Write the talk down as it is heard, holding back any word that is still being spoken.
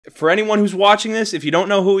for anyone who's watching this, if you don't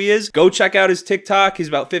know who he is, go check out his TikTok. He's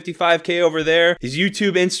about 55K over there. His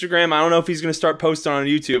YouTube, Instagram. I don't know if he's going to start posting on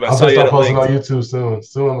YouTube. I'm gonna start posting on YouTube soon.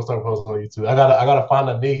 Soon I'm gonna start posting on YouTube. I gotta find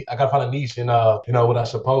a niche. I gotta find a niche in what I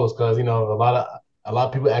should post, because a lot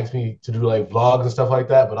of people ask me to do like vlogs and stuff like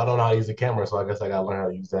that, but I don't know how to use the camera, so I guess I gotta learn how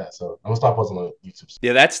to use that. So I'm gonna start posting on YouTube.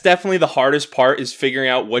 Yeah, that's definitely the hardest part, is figuring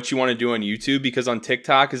out what you want to do on YouTube, because on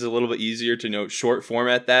TikTok is a little bit easier to short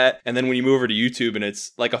format that. And then when you move over to YouTube and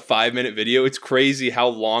it's like a 5-minute video, it's crazy how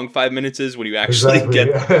long 5 minutes is when you actually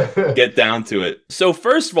get down to it. So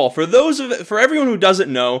first of all, for everyone who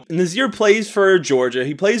doesn't know, Nazir plays for Georgia.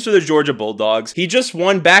 He plays for the Georgia Bulldogs. He just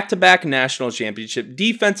won back-to-back national championship,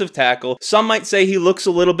 defensive tackle. Some might say he looks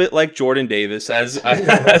a little bit like Jordan Davis, as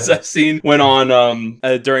I've seen went on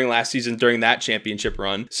during last season, during that championship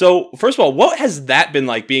run. So first of all, what has that been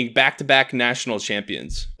like, being back-to-back national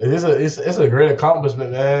champions? It's a great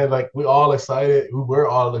accomplishment, man. Like, we're all excited.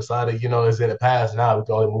 It's in the past now. We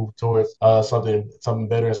can only move towards something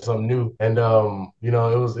better and something new. And it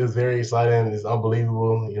was very exciting. It's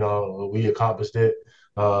unbelievable. We accomplished it.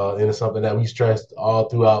 And it's something that we stressed all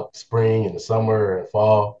throughout spring and the summer and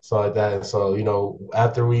fall, stuff like that. And so,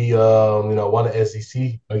 after we, won the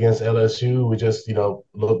SEC against LSU, we just,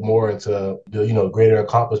 looked more into the, greater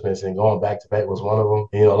accomplishments, and going back to back was one of them.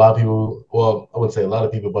 And, a lot of people, well, I wouldn't say a lot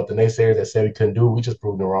of people, but the naysayers that said we couldn't do it, we just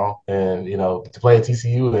proved them wrong. And, to play at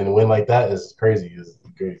TCU and win like that is crazy. It's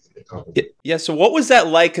great. Yeah, so what was that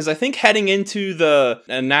like? Because I think heading into the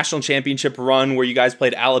national championship run, where you guys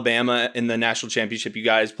played Alabama in the national championship, you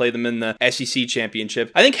guys played them in the SEC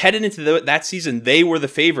championship. I think headed into that season, they were the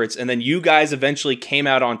favorites, and then you guys eventually came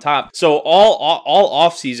out on top. So all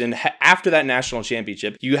offseason, after that national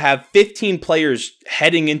championship, you have 15 players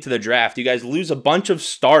heading into the draft. You guys lose a bunch of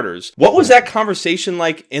starters. What was that conversation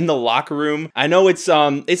like in the locker room? I know it's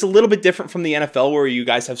a little bit different from the NFL, where you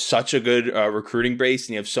guys have such a good recruiting base,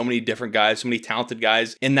 and you have so many different guys, so many talented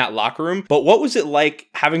guys in that locker room. But what was it like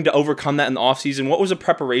having to overcome that in the offseason? What was the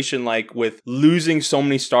preparation like with losing so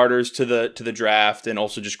many starters to the draft, and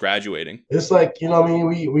also just graduating? It's like,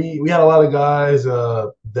 we had a lot of guys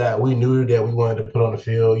that we knew that we wanted to put on the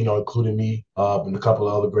field, including me and a couple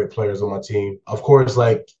of other great players on my team. Of course,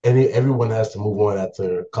 everyone has to move on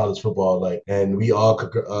after college football, and we all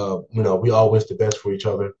could, we all wish the best for each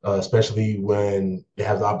other, especially when they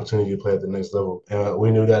have the opportunity to play at the next level. And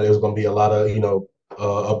we knew that it was going to be a lot of,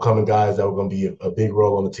 upcoming guys that were going to be a big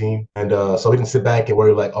role on the team. And so we didn't sit back and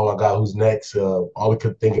worry like, oh my God, who's next? All we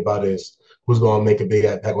could think about is who's going to make a big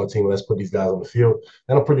impact on the team. Let's put these guys on the field.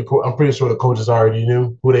 And I'm pretty sure the coaches already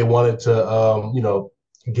knew who they wanted to,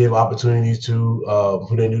 give opportunities to,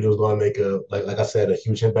 who they knew that was going to make like I said, a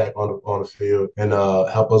huge impact on the field, and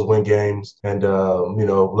help us win games. And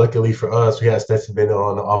luckily for us, we had Stetson Bennett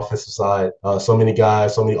on the offensive side. So many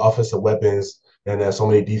guys, so many offensive weapons, and so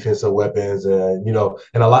many defensive weapons, and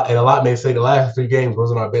a lot may say the last 3 games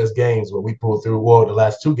wasn't our best games, but we pulled through. Well, the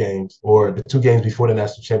last 2 games, or the 2 games before the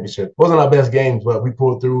national championship, wasn't our best games, but we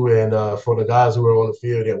pulled through. And for the guys who were on the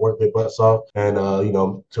field, that worked their butts off, and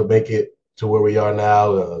to make it to where we are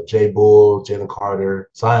now, Jay Bull, Jalen Carter,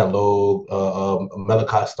 Zion Loeb,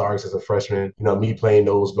 Malachi Starks as a freshman, me playing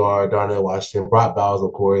nose guard, Darnell Washington, Brock Bowers,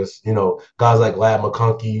 of course, guys like Lad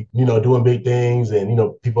McConkey, doing big things, and,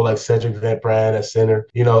 people like Cedric Van Pran at center,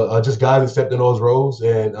 just guys accepting those roles,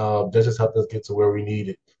 and that just helped us get to where we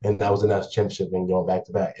needed. And that was the national championship, and going back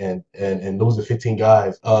to back. And losing 15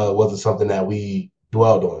 guys wasn't something that we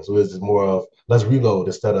dwelled on. So it's more of, let's reload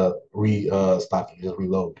instead of restocking, just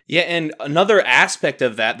reload. Yeah, and another aspect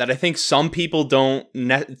of that I think some people don't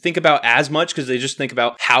think about as much, because they just think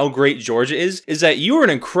about how great Georgia is that you were an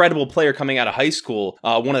incredible player coming out of high school,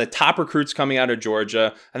 one of the top recruits coming out of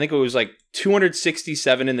Georgia. I think it was like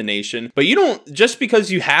 267 in the nation. But you don't, just because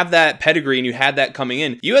you have that pedigree and you had that coming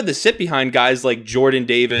in, you had to sit behind guys like Jordan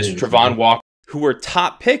Davis, Travon Walker, who were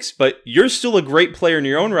top picks, but you're still a great player in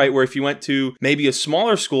your own right, where if you went to maybe a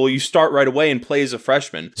smaller school, you start right away and play as a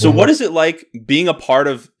freshman. So what is it like being a part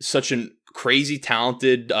of such an crazy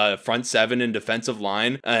talented front 7 and defensive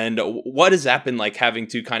line? And what has that been like, having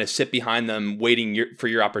to kind of sit behind them, waiting for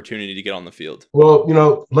your opportunity to get on the field?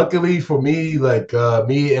 Well, luckily for me,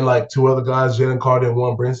 me and 2 other guys, Jalen Carter and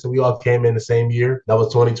Warren Brinson, we all came in the same year. That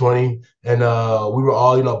was 2020. And we were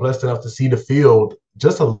all, blessed enough to see the field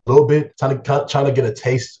just a little bit, trying to get a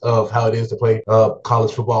taste of how it is to play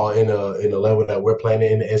college football in a level that we're playing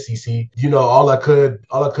in the SEC. All I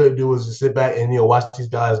could do was just sit back and watch these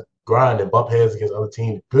guys grind and bump heads against other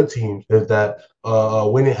teams, good teams, is that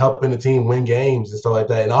winning, helping the team win games and stuff like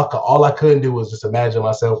that. And all I couldn't do was just imagine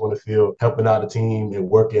myself on the field, helping out the team and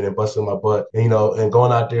working and busting my butt, and, and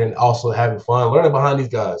going out there and also having fun, learning behind these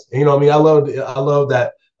guys. And, I mean, I love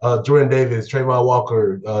that. Jordan Davis, Trayvon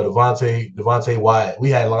Walker, Devonte Wyatt. We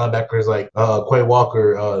had linebackers like Quay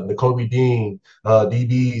Walker, N'Kobe Dean,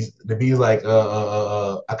 DBs like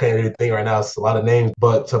I can't really think right now. It's a lot of names,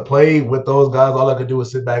 but to play with those guys, all I could do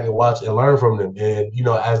was sit back and watch and learn from them. And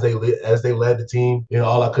as they led the team,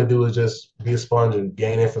 all I could do was just be a sponge and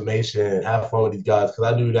gain information and have fun with these guys,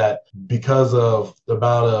 because I knew that because of the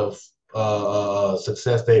amount of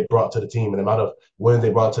success they brought to the team and the amount of wins they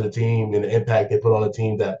brought to the team and the impact they put on the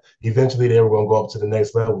team, that eventually they were going to go up to the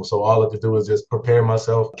next level. So all I could do was just prepare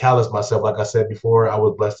myself, callous myself. Like I said before, I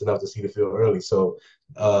was blessed enough to see the field early. So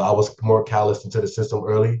I was more calloused into the system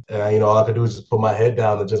early. And, all I could do was just put my head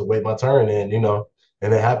down and just wait my turn. And,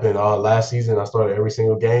 and it happened. Last season, I started every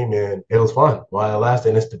single game, and it was fun while it lasted,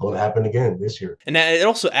 and it's going to happen again this year. And it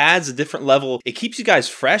also adds a different level. It keeps you guys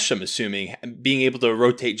fresh, I'm assuming, being able to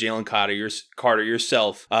rotate Jalen Carter,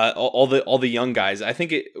 yourself, all the young guys. I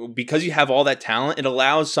think because you have all that talent, it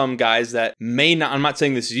allows some guys that may not, I'm not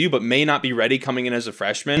saying this is you, but may not be ready coming in as a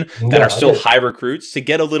freshman that are still high recruits to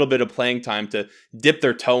get a little bit of playing time to dip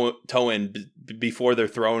their toe in before they're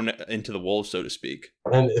thrown into the wolves, so to speak.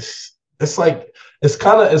 And it's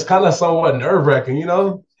kind of somewhat nerve-wracking, you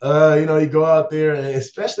go out there, and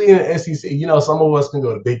especially in the SEC, some of us can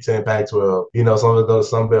go to Big Ten, Pac-12, some of us go to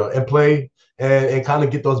Sun Belt and play and kind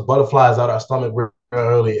of get those butterflies out our stomach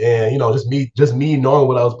early. And, just me knowing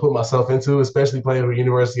what I was putting myself into, especially playing for the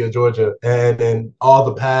University of Georgia, and all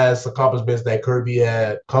the past accomplishments that Kirby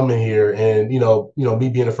had coming here. And, me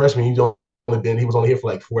being a freshman, he was only here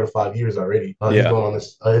for like 4 to 5 years already. He's going on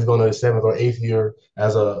his 7th or 8th year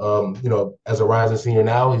as a rising senior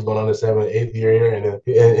now. He's going on his 7th, 8th year here,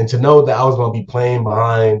 and to know that I was going to be playing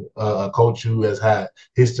behind a coach who has had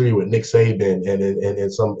history with Nick Saban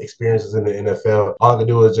and some experiences in the NFL, all I could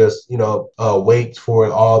do was just wait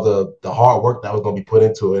for all the hard work that was going to be put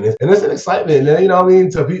into it, and it's an excitement.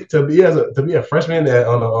 And, to be a freshman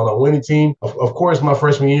on a winning team. Of course, my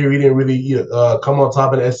freshman year we didn't really come on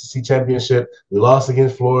top of the SEC championship. We lost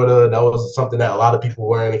against Florida. That was something that a lot of people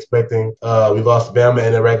weren't expecting. We lost to Bama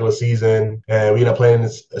in the regular season, and we ended up playing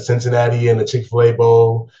Cincinnati in the Chick-fil-A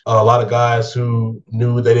Bowl. A lot of guys who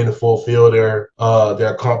knew they didn't fulfill their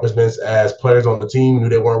accomplishments as players on the team, knew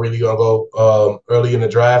they weren't really going to go early in the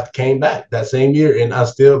draft, came back that same year, and I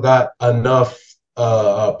still got enough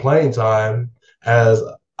playing time as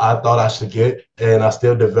I thought I should get, and I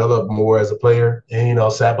still developed more as a player, and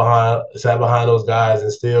sat behind those guys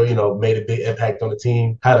and still made a big impact on the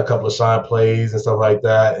team. Had a couple of shine plays and stuff like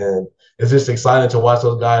that, and it's just exciting to watch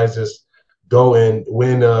those guys just go and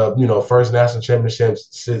win first national championship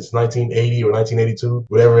since 1980 or 1982,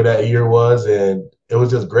 whatever that year was, and it was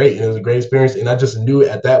just great. And it was a great experience, and I just knew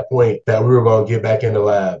at that point that we were going to get back in the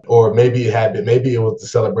lab, or maybe it was the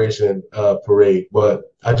celebration parade, but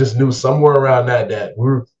I just knew somewhere around that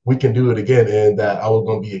we can do it again, and that I was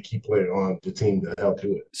going to be a key player on the team that helped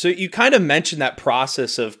do it. So you kind of mentioned that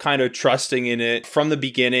process of kind of trusting in it from the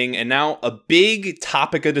beginning, and now a big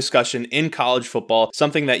topic of discussion in college football,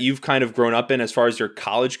 something that you've kind of grown up in as far as your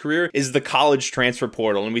college career, is the college transfer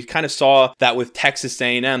portal. And we kind of saw that with Texas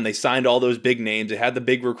A&M. They signed all those big names. They had the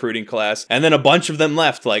big recruiting class, and then a bunch of them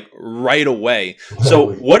left like right away.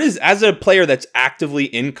 So what is, as a player that's actively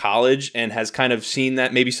in college and has kind of seen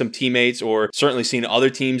that, maybe some teammates or certainly seen other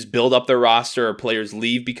teams build up their roster or players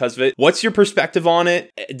leave because of it, what's your perspective on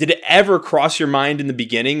it? Did it ever cross your mind in the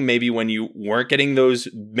beginning, maybe when you weren't getting those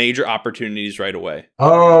major opportunities right away?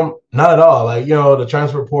 Not at all. The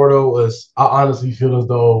transfer portal I honestly feel as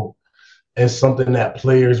though it's something that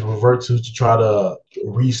players revert to try to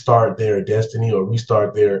restart their destiny or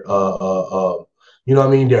restart their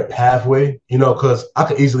their pathway, because I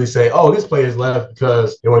could easily say, oh, these players left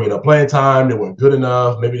because they weren't getting playing time, they weren't good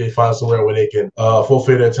enough. Maybe they find somewhere where they can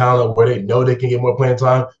fulfill their talent, where they know they can get more playing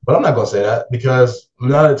time. But I'm not going to say that, because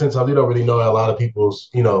 9 out of 10 times, we don't really know a lot of people's,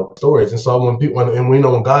 stories. And so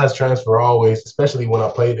when guys transfer, always, especially when I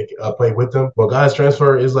play with them, when guys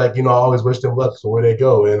transfer, is like, I always wish them luck for where they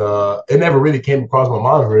go. And it never really came across my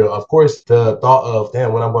mind real. Of course, the thought of,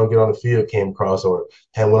 damn, when I'm going to get on the field came across,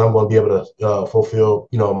 and when I'm going to be able to fulfill,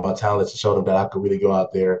 my talents, to show them that I could really go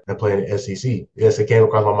out there and play in the SEC. Yes, it came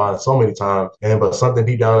across my mind so many times. But something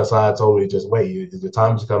deep down inside told me to just wait. The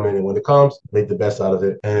time is coming, and when it comes, make the best out of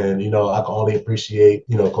it. And, I can only appreciate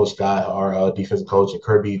appreciate, Coach Scott, our defensive coach, and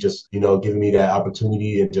Kirby just, giving me that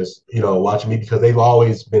opportunity and just, watching me because they've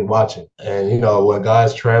always been watching. And, when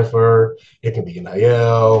guys transfer, it can be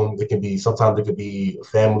NIL, sometimes it could be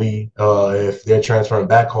family. If they're transferring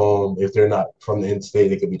back home, if they're not from the in-state,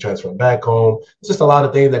 they could be transferring back home. It's just a lot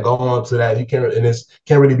of things that go on to that. You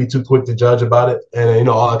can't really be too quick to judge about it. And,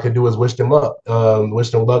 all I could do is wish them luck and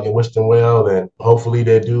wish them well. And hopefully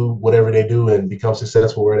they do whatever they do and become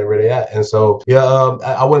successful wherever they're at. And so,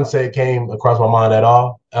 I wouldn't say it came across my mind at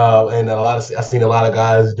all. And I've seen a lot of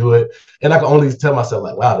guys do it. And I can only tell myself,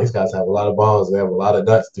 like, wow, these guys have a lot of balls. They have a lot of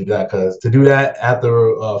nuts to do that. Because to do that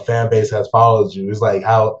after a fan base has followed you, it's like,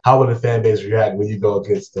 how would the fan base react when you go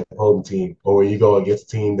against the opposing team or when you go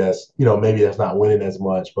against a team that's, maybe that's not winning as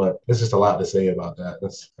much? But it's just a lot to say about that.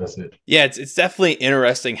 That's it. Yeah, it's definitely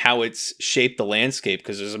interesting how it's shaped the landscape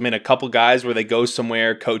because there's been a couple guys where they go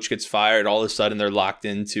somewhere, coach gets fired, all of a sudden they're locked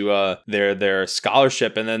into their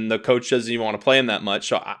scholarship, and then the coach doesn't even want to play them that much.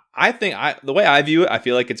 So I think the way I view it, I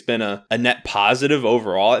feel like it's been a net positive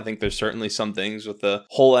overall. I think there's certainly some things with the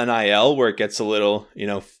whole NIL where it gets a little,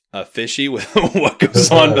 fishy with what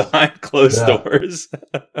goes on behind closed doors.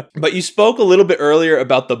 But you spoke a little bit earlier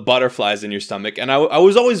about the butterflies in your stomach. And I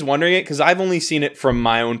was always wondering it because I've only seen it from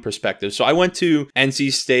my own perspective. So I went to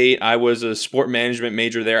NC State. I was a sport management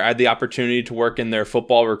major there. I had the opportunity to work in their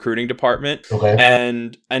football recruiting department. Okay.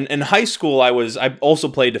 And in high school, I also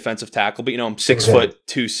played defensive tackle, but I'm 6 foot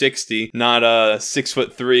 260, not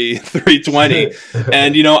 6'3", 320.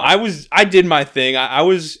 And I did my thing. I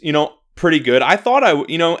was pretty good. I thought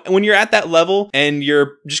when you're at that level and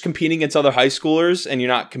you're just competing against other high schoolers and you're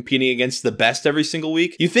not competing against the best every single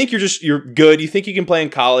week, you think you're good. You think you can play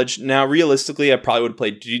in college. Now, realistically, I probably would have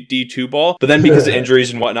played D2 ball, but then because of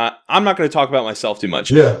injuries and whatnot, I'm not going to talk about myself too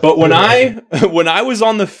much. Yeah. But when I was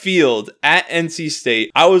on the field at NC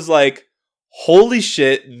State, I was like, holy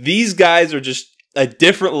shit, these guys are just a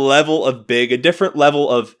different level of big, a different level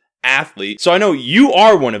of athlete. So I know you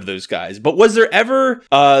are one of those guys, but was there ever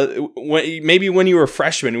when you were a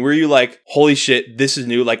freshman, were you like, holy shit, this is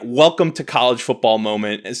new, like welcome to college football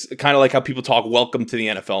moment? It's kind of like how people talk welcome to the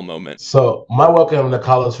NFL moment. So my welcome to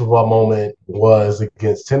college football moment was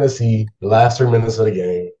against Tennessee, the last 3 minutes of the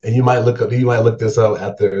game. And you might look this up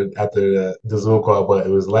after the Zoom call, but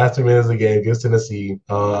it was the last 2 minutes of the game against Tennessee.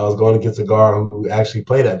 I was going against a guard who actually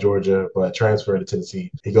played at Georgia but transferred to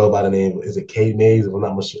Tennessee. He goes by the name, is it Cade Mays, if I'm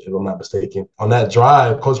not mistaken. On that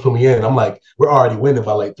drive, coach put me in. I'm like, we're already winning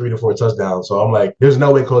by like 3 to 4 touchdowns. So I'm like, there's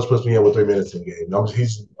no way coach puts me in with 3 minutes in the game.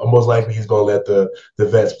 He's most likely he's going to let the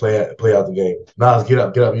vets play out the game. Nas, get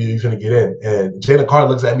up. You're going to get in. And Jalen Carter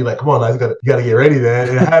looks at me like, come on, Nas, you got to get ready, man.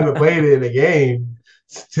 And I haven't played it in the game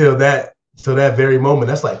till that very moment.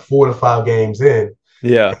 That's like 4 to 5 games in.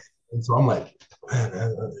 Yeah. And so I'm like, man,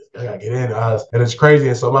 I gotta get in. And it's crazy.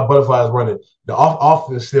 And so my butterfly is running. The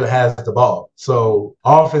offense still has the ball. So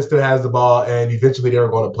offense still has the ball, and eventually they were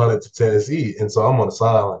going to punt it to Tennessee. And so I'm on the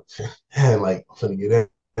sideline, like, man, like I'm finna get in.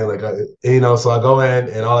 And so I go in,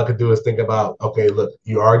 and all I could do is think about, okay, look,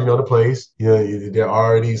 you already know the plays. They're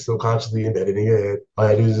already subconsciously embedded in your head. All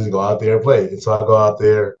I do is just go out there and play. And so I go out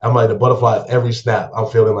there. I'm like the butterflies every snap. I'm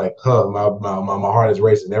feeling like, my heart is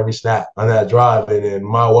racing every snap on that drive. And then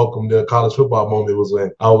my welcome to college football moment was when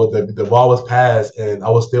the ball was passed, and I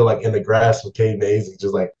was still like in the grass with Cade Mays, and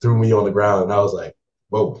just like threw me on the ground, and I was like,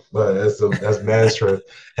 whoa, that's man strength.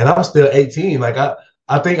 And I'm still 18. Like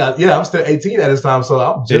I'm still 18 at this time, so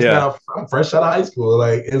I'm fresh out of high school,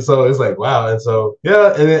 and so it's like, wow. And so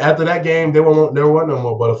and then after that game, there weren't no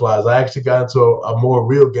more butterflies. I actually got into a more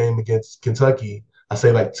real game against Kentucky. I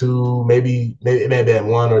say like maybe it may have been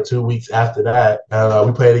 1 or 2 weeks after that. And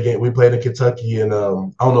we played again. We played in Kentucky, and I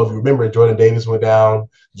don't know if you remember, Jordan Davis went down,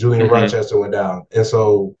 Julian Rochester went down, and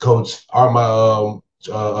so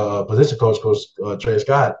position coach Trey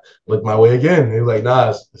Scott looked my way again. He was like,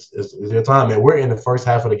 nah, it's your time, man. We're in the first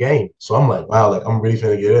half of the game. So I'm like, wow, like I'm really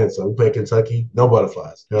finna get in. So we played Kentucky, no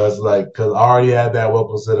butterflies. Because I already had that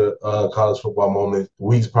welcome to the college football moment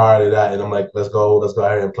weeks prior to that. And I'm like, let's go out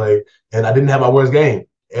here and play. And I didn't have my worst game.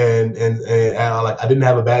 And I didn't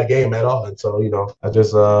have a bad game at all. And so, I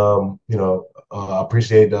just,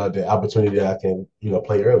 appreciate the opportunity that I can,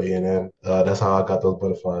 play early. And then that's how I got those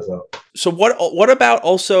butterflies out. So what about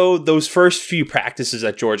also those first few practices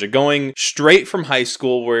at Georgia, going straight from high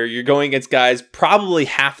school where you're going against guys probably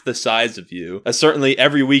half the size of you? Certainly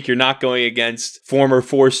every week you're not going against former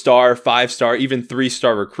 4-star, 5-star, even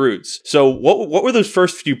 3-star recruits. So what were those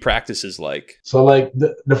first few practices like? So like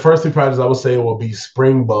the first few practices I would say will be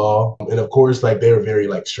spring ball. And of course, like they were very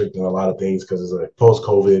like strict on a lot of things because it's like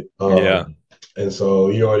post-COVID. And so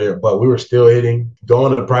you know there, but we were still hitting.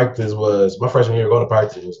 Going to practice was my freshman year. Going to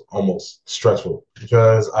practice was almost stressful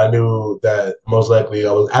because I knew that most likely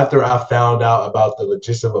I was after I found out about the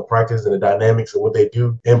logistics of practice and the dynamics of what they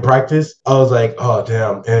do in practice. I was like, oh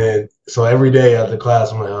damn. And so every day after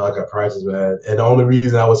class, I'm like, oh, I got practice, man. And the only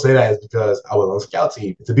reason I would say that is because I was on the scout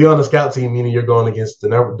team. To be on the scout team, meaning you're going against the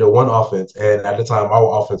one offense. And at the time,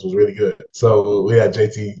 our offense was really good. So we had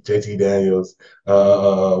JT Daniels.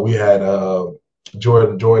 We had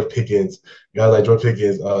George Pickens, guys like George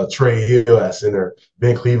Pickens, Trey Hill at center,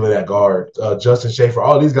 Ben Cleveland at guard, Justin Schaefer.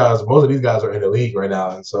 All these guys, most of these guys are in the league right now.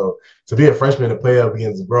 And so to be a freshman and play up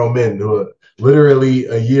against grown men who are literally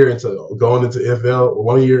a year into going into NFL,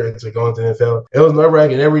 1 year into going to NFL, it was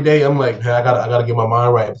nerve-wracking. Every day I'm like, man, I gotta get my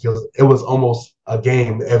mind right because it was almost a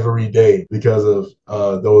game every day because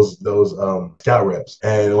of those scout reps.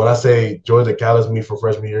 And when I say Georgia calloused me for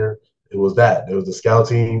freshman year, it was that. It was the scout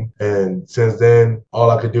team. And since then,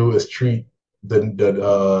 all I could do is treat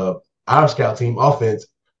our scout team offense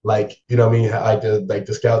like, you know what I mean, like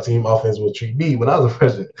the scout team offense would treat me when I was a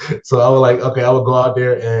freshman. So I was like, okay, I would go out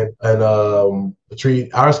there and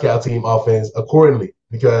treat our scout team offense accordingly.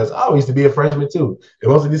 Because I used to be a freshman too.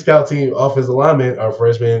 And most of these scout team offensive linemen are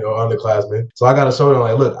freshmen or underclassmen. So I got to show them,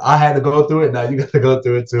 like, look, I had to go through it. Now you got to go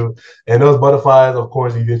through it too. And those butterflies, of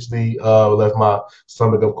course, eventually left my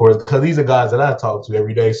stomach, of course, because these are guys that I talk to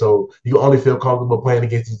every day. So you only feel comfortable playing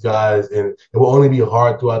against these guys. And it will only be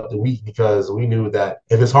hard throughout the week because we knew that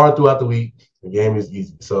if it's hard throughout the week, the game is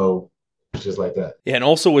easy. So it's just like that. Yeah, and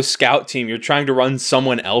also with scout team, you're trying to run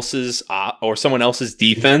someone else's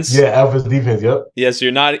defense. Yeah, Alpha's defense. Yep. Yeah, so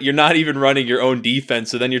you're not even running your own defense.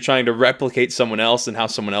 So then you're trying to replicate someone else and how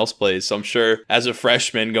someone else plays. So I'm sure as a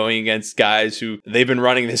freshman going against guys who they've been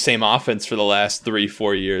running the same offense for the last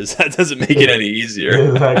 3-4 years, that doesn't make it any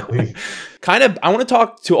easier. Exactly. I want to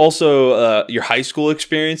talk to also your high school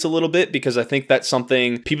experience a little bit, because I think that's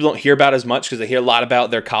something people don't hear about as much because they hear a lot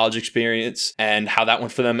about their college experience and how that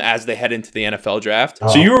went for them as they head into the NFL draft.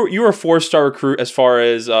 So you were a 4-star recruit as far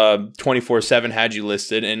as 24/7 had you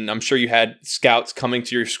listed, and I'm sure you had scouts coming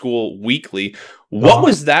to your school weekly. What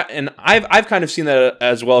was that? And I've kind of seen that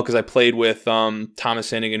as well because I played with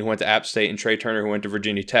Thomas Hennigan, who went to App State, and Trey Turner, who went to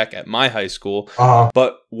Virginia Tech at my high school.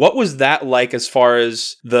 But what was that like as far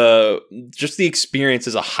as the experience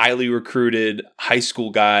as a highly recruited high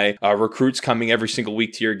school guy, recruits coming every single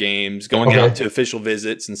week to your games, going out to official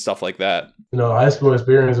visits and stuff like that? You know, high school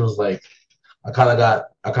experience was like I kind of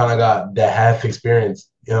got that half experience.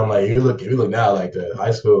 You know, like if you look now, like the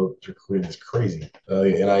high school recruiting is crazy.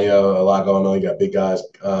 NIL, a lot going on. You got big guys,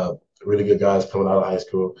 really good guys coming out of high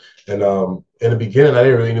school. And in the beginning, I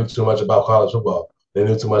didn't really know too much about college football. They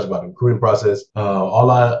knew too much about the recruiting process. All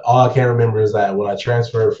I can remember is that when I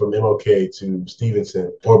transferred from MLK to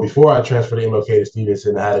Stevenson, or before I transferred to MLK to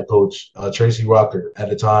Stevenson, I had a coach, Tracy Rocker. At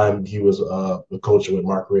the time, he was the coach with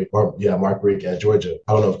Mark Rick at Georgia.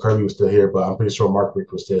 I don't know if Kirby was still here, but I'm pretty sure Mark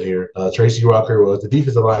Rick was still here. Tracy Rocker was the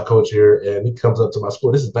defensive line coach here, and he comes up to my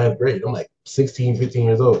school. This is 9th grade. I'm like 16, 15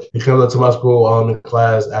 years old. He comes up to my school in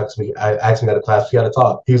class, asked me out of class, we had to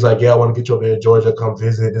talk. He was like, yeah, I want to get you over here to Georgia, come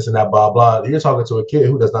visit, this and that, blah, blah. You're talking to a kid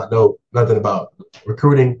who does not know nothing about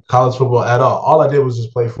recruiting, college football at all. All I did was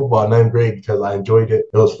just play football in 9th grade because I enjoyed it.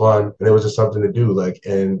 It was fun, and it was just something to do.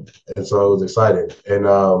 And so it was exciting. And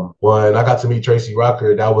when I got to meet Tracy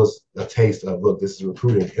Rocker, that was a taste of, look, this is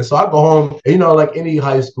recruiting. And so I go home, and, you know, like any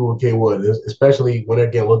high school kid would, especially when they're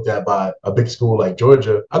getting looked at by a big school like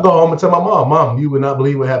Georgia, I go home and tell my mom, you would not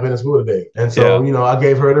believe what happened in school today. And so, you know, I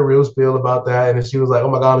gave her the real spiel about that, and she was like, oh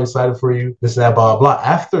my God, I'm excited for you, this and that, blah, blah.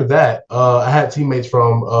 After that, I had teammates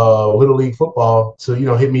from Little League football to, you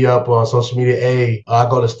know, hit me up on social media. Hey, I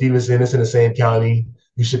go to Stevenson, it's in the same county.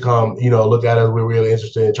 You should come, you know, look at us. We're really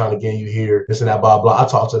interested in trying to get you here, this and that, blah, blah. I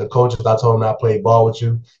talked to the coaches. I told them I played ball with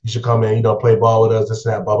you. You should come in, you know, play ball with us, this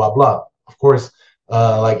and that, blah, blah, blah. Of course,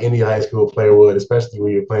 like any high school player would, especially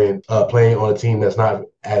when you're playing on a team that's not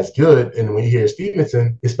as good. And when you hear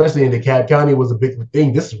Stevenson, especially in DeKalb County, was a big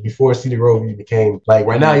thing. This was before Cedar Grove became, like,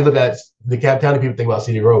 right now you look at DeKalb County, people think about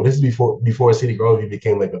Cedar Grove. This is before Cedar Grove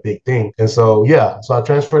became like a big thing. And so, yeah, so I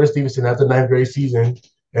transferred to Stevenson after 9th grade season,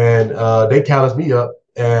 and they calloused me up.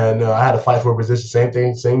 And I had to fight for a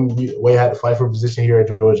position. Same way I had to fight for a position here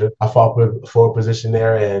in Georgia. I fought for a position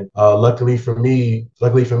there, and luckily for me,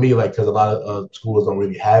 like, because a lot of schools don't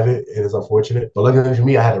really have it, and it's unfortunate. But luckily for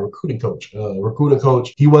me, I had a recruiting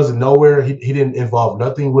coach. He wasn't nowhere. He didn't involve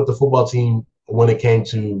nothing with the football team when it came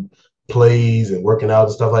to plays and working out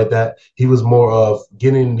and stuff like that. He was more of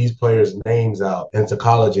getting these players' names out into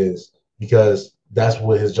colleges because that's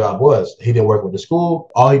what his job was. He didn't work with the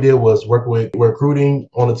school. All he did was work with recruiting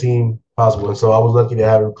on the team, possible. And so I was lucky to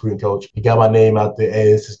have a recruiting coach. He got my name out there.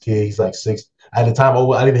 Hey, this is kid. He's like 6. At the time,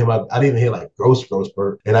 I didn't even hit like gross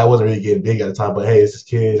Burt, and I wasn't really getting big at the time. But hey, it's this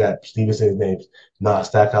kid at Stevenson. His name's Nazir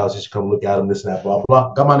Stackhouse. You should come look at him. This and that. Blah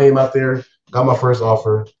blah. Got my name out there. Got my first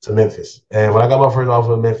offer to Memphis, and when I got my first offer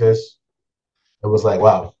to Memphis, it was like,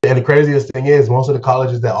 wow. And the craziest thing is, most of the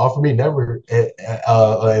colleges that offered me never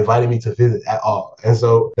invited me to visit at all. And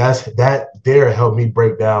so that there helped me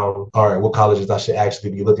break down, all right, what colleges I should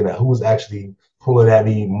actually be looking at, who was actually pulling at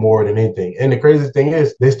me more than anything. And the craziest thing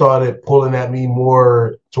is, they started pulling at me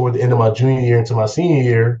more toward the end of my junior year into my senior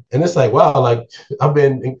year. And it's like, wow, like I've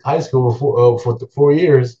been in high school for 4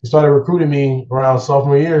 years. You started recruiting me around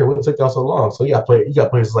sophomore year. What took y'all so long? So you got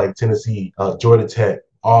places like Tennessee, Georgia Tech,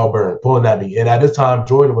 Auburn pulling at me. And at this time,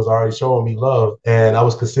 Jordan was already showing me love. And I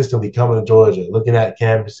was consistently coming to Georgia, looking at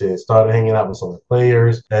campuses, started hanging out with some of the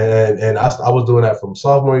players. And I was doing that from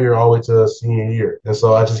sophomore year all the way to senior year. And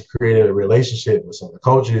so I just created a relationship with some of the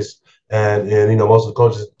coaches. And you know, most of the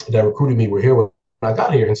coaches that recruited me were here when I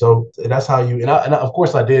got here. And so that's how you, and of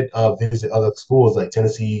course I did visit other schools like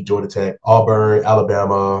Tennessee, Georgia Tech, Auburn,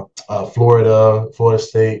 Alabama, Florida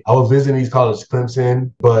State. I was visiting these colleges,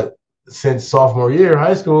 Clemson, but since sophomore year,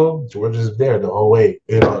 high school, Georgia's there the whole way.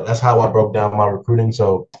 You know, that's how I broke down my recruiting.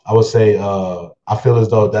 So I would say I feel as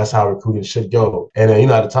though that's how recruiting should go. And you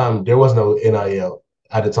know, at the time, there was no NIL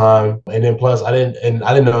at the time. And then plus I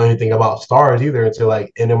didn't know anything about stars either until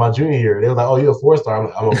like end of my junior year. They were like, oh, you're a 4-star. I'm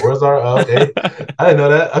like, I'm a 4-star? Oh, okay. I didn't know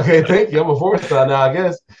that. Okay, thank you. I'm a 4-star now, I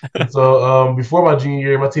guess. And so before my junior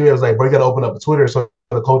year, my teammate was like, bro, you gotta open up a Twitter so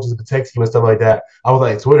the coaches could text you and stuff like that. I was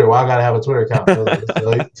like, Twitter? Why I gotta have a Twitter account? So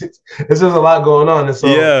it's just a lot going on. And so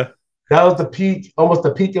that was almost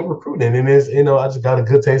the peak of recruiting. And it's, you know, I just got a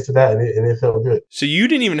good taste of that, and it felt good. So you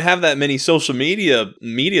didn't even have that many social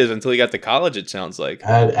medias until you got to college, it sounds like.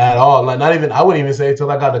 At all. Like not even, I wouldn't even say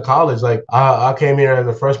until I got to college. Like I came here as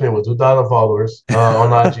a freshman with 2,000 followers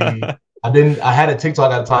on IG. I had a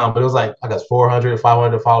TikTok at the time, but it was like I got 400,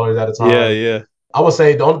 500 followers at a time. Yeah. I would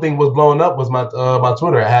say the only thing was blowing up was my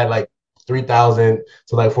Twitter. I had like 3,000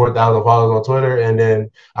 to like 4,000 followers on Twitter. And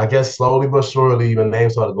then I guess slowly but surely, my name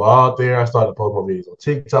started to go out there. I started to post more videos on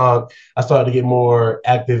TikTok. I started to get more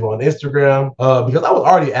active on Instagram because I was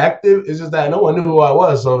already active. It's just that no one knew who I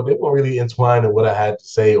was. So they weren't really entwined in what I had to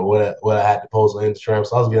say or what I had to post on Instagram.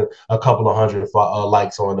 So I was getting a couple of hundred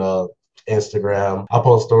likes on Instagram. I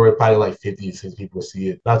post stories, probably like 50, 60 people see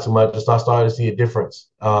it. Not too much. Just I started to see a difference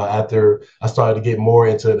after I started to get more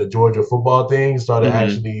into the Georgia football thing. Started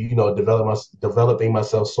actually, you know, developing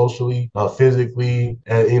myself socially, physically,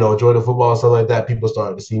 and you know, Georgia football and stuff like that. People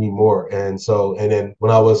started to see me more, and then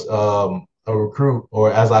when I was a recruit,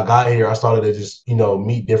 or as I got here, I started to just, you know,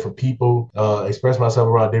 meet different people, express myself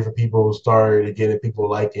around different people, started getting people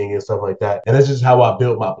liking and stuff like that. And that's just how I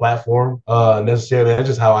built my platform. Necessarily, that's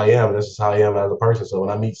just how I am. That's just how I am as a person. So when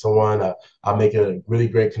I meet someone, I make a really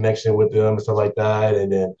great connection with them and stuff like that.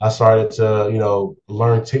 And then I started to, you know,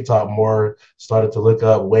 learn TikTok more, started to look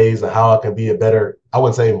up ways of how I can be a better, I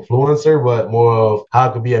wouldn't say influencer, but more of how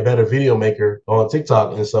I could be a better video maker on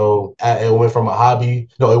TikTok. And so it went from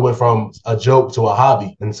it went from a joke to a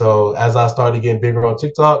hobby. And so as I started getting bigger on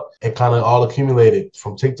TikTok, it kind of all accumulated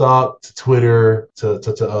from TikTok to Twitter to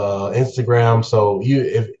Instagram. So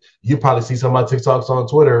you probably see some of my TikToks on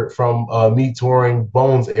Twitter from me touring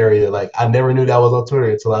Bones area. Like I never knew that was on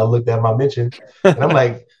Twitter until I looked at my mention, and I'm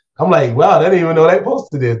like, wow, they didn't even know they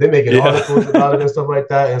posted this. They're making articles about it and stuff like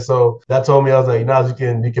that. And so that told me, I was like, nah, you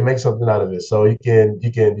can make something out of it. So you can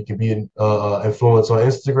be an influence on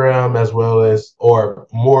Instagram as well as, or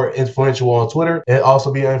more influential on Twitter, and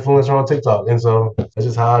also be an influencer on TikTok. And so that's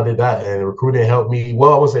just how I did that. And recruiting helped me.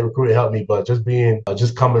 Well, I wouldn't say recruiting helped me, but just being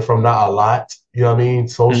just coming from not a lot, you know what I mean,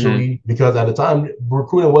 socially, because at the time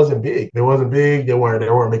recruiting wasn't big. It wasn't big. They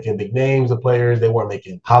weren't making big names of players. They weren't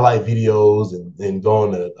making highlight videos and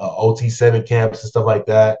going to OT7 camps and stuff like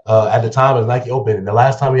that. At the time, it was Nike Open, and the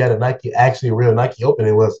last time we had a real Nike Open,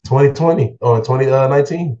 it was 2020 or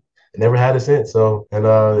 2019. Never had it since. So, and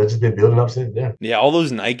it's just been building up since then. Yeah, all those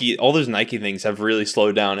Nike things have really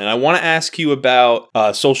slowed down. And I want to ask you about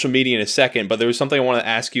social media in a second, but there was something I want to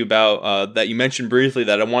ask you about that you mentioned briefly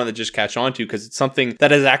that I wanted to just catch on to, because it's something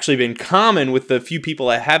that has actually been common with the few people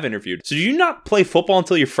I have interviewed. So did you not play football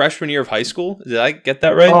until your freshman year of high school? Did I get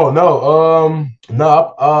that right? Oh,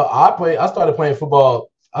 no. I started playing football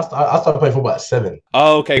I started playing football at 7.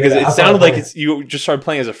 Oh, okay, because Yeah, it sounded like you just started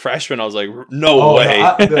playing as a freshman. I was like, no way.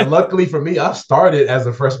 Luckily for me, I started as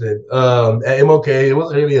a freshman at MOK. It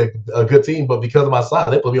wasn't really a good team, but because of my size,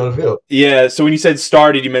 they put me on the field. Yeah, so when you said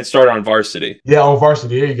started, you meant started on varsity. Yeah, on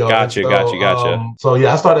varsity. There you go. Gotcha. So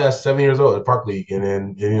yeah, I started at 7 years old at Park League, and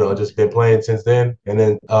then just been playing since then. And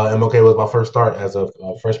then MOK was my first start as a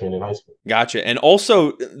freshman in high school. Gotcha. And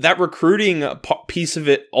also that recruiting piece of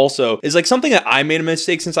it also is like something that I made a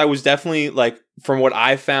mistake, since I was definitely like, from what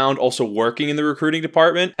I found, also working in the recruiting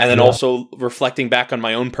department, and then also reflecting back on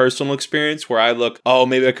my own personal experience where I look, oh,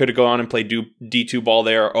 maybe I could have gone and played D2 ball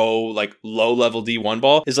there. Or, oh, like low level D1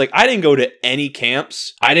 ball. Is like, I didn't go to any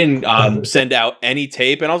camps. I didn't send out any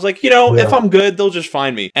tape. And I was like, if I'm good, they'll just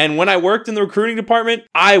find me. And when I worked in the recruiting department,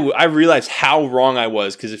 I realized how wrong I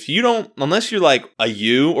was. Because if you don't, unless you're like a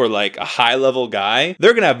U or like a high level guy,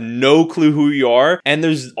 they're going to have no clue who you are. And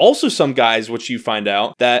there's also some guys, which you find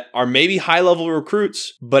out, that are maybe high level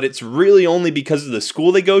recruits, but it's really only because of the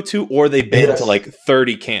school they go to, or they've been to like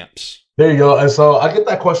 30 camps. There you go. And so I get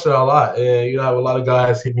that question a lot. And I have a lot of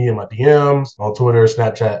guys hit me in my DMs on Twitter,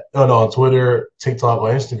 Snapchat, on Twitter, TikTok,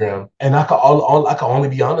 or Instagram. And I can only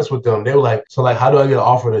be honest with them. They were like, so like, how do I get an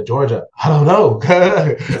offer to Georgia? I don't know.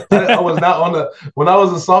 I was not when I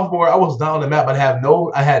was a sophomore, I was not on the map. I had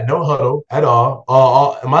no huddle at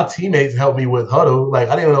all. My teammates helped me with huddle. Like,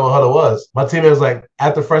 I didn't even know what huddle was. My teammates, like,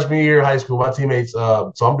 after freshman year of high school, my teammates,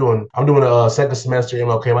 so I'm doing a second semester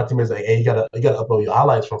MLK. My teammates like, hey, you gotta upload your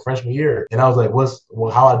highlights from freshman year. And I was like,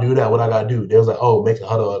 how I do that? What I gotta do? They was like, oh, make a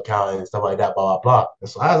huddle account and stuff like that, blah, blah, blah. And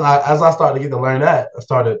so as I started to get to learn that, I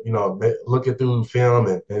started, looking through film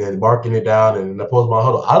and then marking it down and I posted my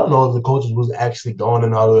huddle. I don't know if the coaches was actually going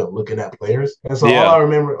in huddle and looking at players. And so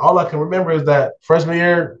all I can remember is that freshman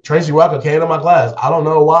year, Tracy Walker came to my class. I don't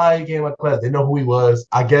know why he came to my class. Didn't know who he was.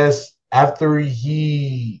 I guess after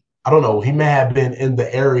I don't know, he may have been in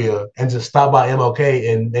the area and just stopped by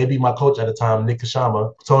MLK, and maybe my coach at the time, Nick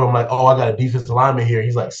Kashama, told him like, oh, I got a defensive lineman here.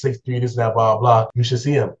 He's like 6'3", this and that, blah, blah, blah. You should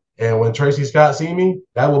see him. And when Tracy Scott see me,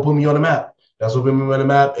 that will put me on the map. That's what put me on the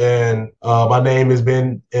map. And my name has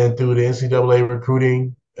been in through the NCAA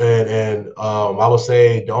recruiting. And I would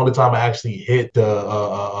say the only time I actually hit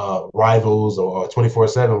the rivals or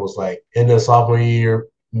 24/7 was like in the sophomore year,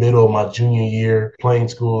 middle of my junior year, playing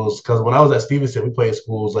schools. Because when I was at Stevenson, we played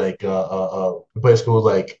schools like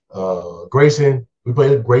Grayson. We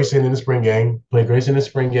played Grayson in the spring game. We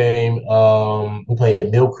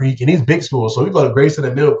played Mill Creek and these big schools. So we go to Grayson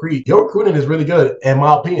and Mill Creek. Your recruiting is really good, in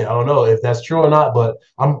my opinion. I don't know if that's true or not, but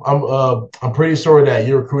I'm pretty sure that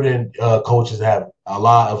your recruiting coaches have a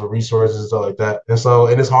lot of resources and stuff like that.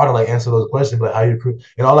 And it's hard to like answer those questions, but how you recruit.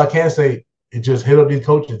 And all I can say, it just hit up these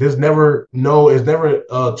coaches. It's never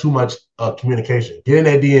too much communication. Get in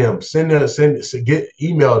their DM,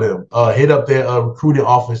 email them, hit up their recruiting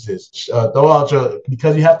offices, throw out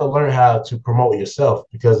because you have to learn how to promote yourself,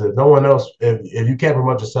 because if no one else, if you can't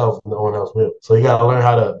promote yourself, no one else will. So you got to learn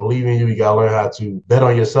how to believe in you. You got to learn how to bet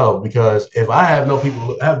on yourself, because if I have no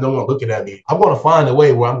one looking at me, I'm going to find a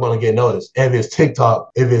way where I'm going to get noticed. If it's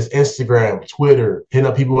TikTok, if it's Instagram, Twitter, hitting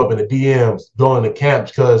up people up in the DMs, going to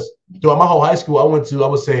camps, because throughout my whole high school, I went to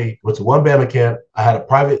one Bama camp. I had a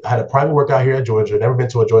private workout here at Georgia. Never been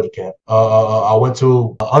to a Georgia camp. I went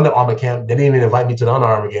to an Under Armour camp. They didn't even invite me to the Under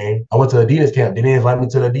Armour game. I went to Adidas camp. They didn't invite me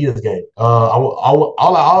to the Adidas game.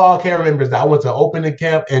 All I can remember is that I went to opening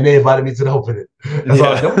camp and they invited me to the opening. And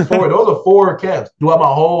so those are 4 camps throughout my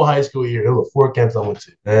whole high school year. There were 4 camps I went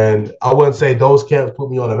to, and I wouldn't say those camps put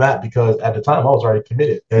me on the map, because at the time I was already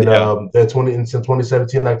committed. And since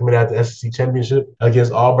 2017, I committed at the SEC championship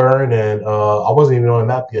against Auburn, and I wasn't even on the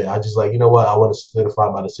map yet. I just like, you know what, I want to solidify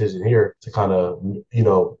my decision here to kind of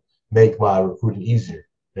make my recruiting easier.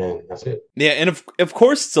 And that's it. Yeah, and of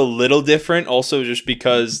course it's a little different also just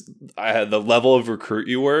because I had the level of recruit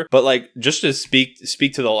you were, but like just to speak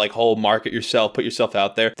to the like whole market yourself, put yourself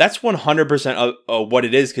out there. That's 100% of what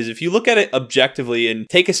it is, because if you look at it objectively and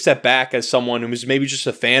take a step back as someone who's maybe just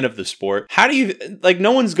a fan of the sport, how do you like,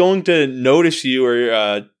 no one's going to notice you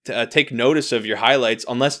or take notice of your highlights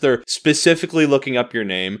unless they're specifically looking up your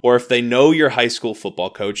name, or if they know your high school football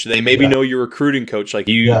coach, they maybe know your recruiting coach, like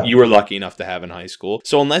you were lucky enough to have in high school.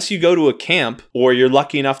 So unless you go to a camp camp, or you're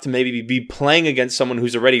lucky enough to maybe be playing against someone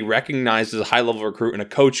who's already recognized as a high-level recruit and a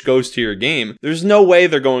coach goes to your game, there's no way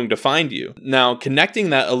they're going to find you. Now, connecting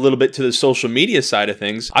that a little bit to the social media side of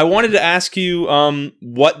things, I wanted to ask you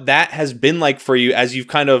what that has been like for you as you've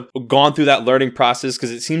kind of gone through that learning process,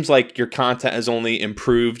 because it seems like your content has only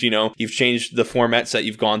improved. You know, you've changed the formats that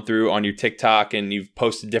you've gone through on your TikTok and you've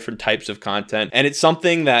posted different types of content. And it's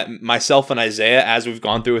something that myself and Isaiah, as we've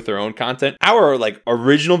gone through with our own content, our like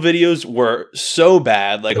original videos were so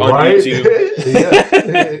bad, like on YouTube.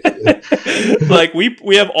 Like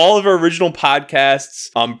we have all of our original podcasts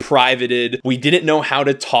privated. We didn't know how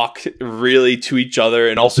to talk really to each other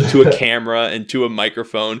and also to a camera and to a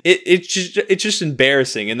microphone. It's just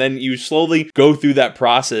embarrassing. And then you slowly go through that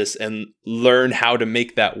process and learn how to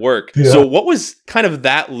make that work. Yeah. So what was kind of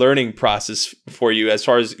that learning process for you as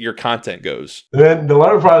far as your content goes? Then the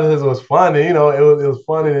learning process was fun. And, you know, it was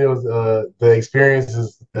fun, and it was the experience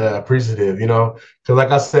is appreciative, you know, because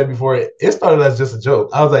like I said before, it started as just a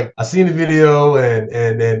joke. I was like, I seen the video,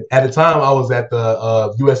 and then at the time I was at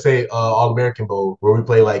the USA All-American Bowl where we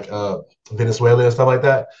play like Venezuela and stuff like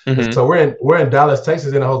that. Mm-hmm. So we're in Dallas,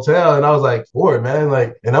 Texas, in a hotel, and I was like, bored, man.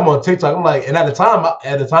 Like, and I'm on TikTok. I'm like, and at the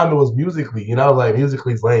time it was Musically, you know, I was like,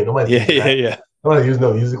 Musically's lame. Nobody yeah. Nobody used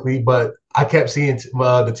no Musically, but I kept seeing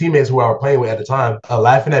the teammates who I were playing with at the time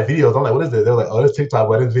laughing at videos. I'm like, what is this? They're like, oh, this TikTok,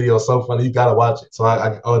 but this video is so funny. You got to watch it. So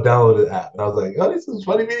I downloaded the app, and I was like, oh, this is a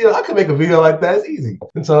funny video. I could make a video like that. It's easy.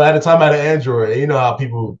 And so at the time I had an Android. You know how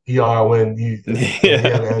people are when you have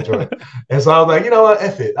an Android. And so I was like, you know what?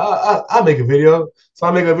 F it. I'll make a video. So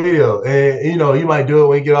I make a video. And, you know, you might do it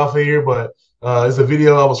when you get off of here, but it's a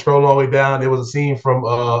video. I was scrolling all the way down. It was a scene from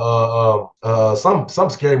some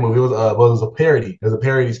scary movie. It was a parody. It was a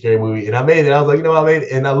parody scary movie, and I made it. I was like, you know, I made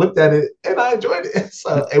it, and I looked at it, and I enjoyed it.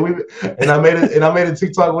 So, and I made a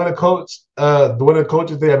TikTok with a coach. One of the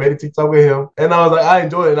coaches there, I made a TikTok with him, and I was like, I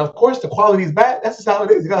enjoyed it. And of course, the quality is bad. That's just how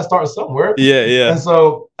it is. You gotta start somewhere. Yeah. And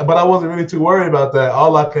so, but I wasn't really too worried about that.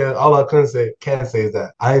 All I can say is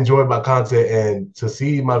that I enjoyed my content, and to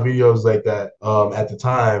see my videos like that at the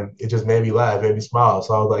time, it just made me laugh, made me smile.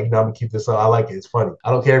 So I was like, you know, I'm gonna keep this up. I like it. It's funny.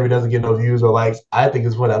 I don't care if it doesn't get no views or likes. I think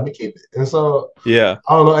it's funny. I'm gonna keep it. And so yeah,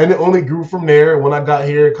 I don't know. And it only grew from there. When I got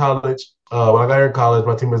here in college.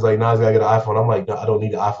 My team was like, "Nah, I gotta get an iPhone." I'm like, "No, I don't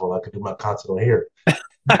need an iPhone. I could do my content on here."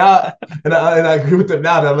 And I agree with them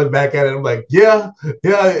now that I look back at it. I'm like,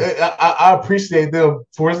 I appreciate them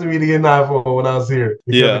forcing me to get an iPhone when I was here,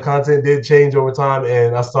 because the content did change over time,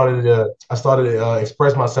 and I started to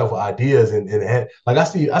express myself with ideas, and like I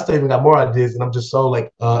still even got more ideas, and I'm just so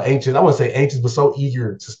like anxious. I wouldn't say anxious, but so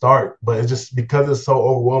eager to start. But it's just because it's so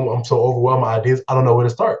overwhelming. I'm so overwhelmed with ideas. I don't know where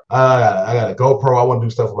to start. I got a GoPro. I want to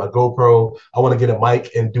do stuff with my GoPro. I want to get a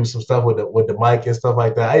mic and do some stuff with the mic and stuff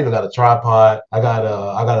like that. I even got a tripod. I got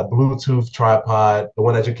a Bluetooth tripod, the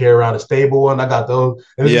one that you carry around, a stable one. I got those.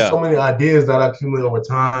 And there's just so many ideas that I accumulate over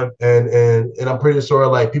time. And I'm pretty sure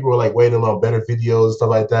like people are like waiting on better videos and stuff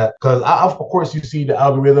like that. Because of course you see the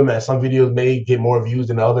algorithm that some videos may get more views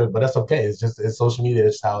than others, but that's okay. It's social media.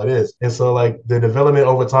 It's how it is. And so like the development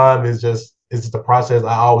over time is just the process.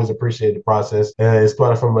 I always appreciate the process, and it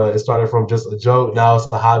started from just a joke. Now it's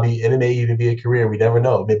a hobby, and it may even be a career. We never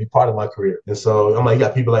know. It may be part of my career. And so I'm like, you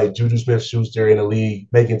got people like Juju Smith-Schuster in the league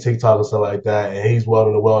making TikTok and stuff like that, and he's one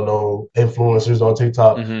of the well-known influencers on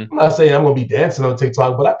TikTok. Mm-hmm. I'm not saying I'm gonna be dancing on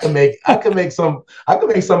TikTok, but I can make some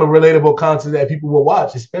relatable content that people will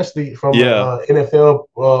watch, especially from NFL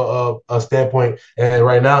standpoint, and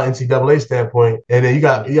right now NCAA standpoint. And then you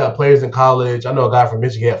got players in college. I know a guy from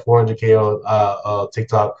Michigan had 400K on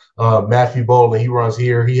TikTok. Matthew Bolin, he runs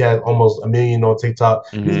here. He has almost 1 million on TikTok.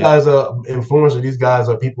 Mm-hmm. These guys are influencers. These guys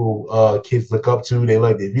are people kids look up to. They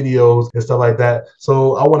like their videos and stuff like that.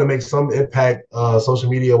 So I want to make some impact social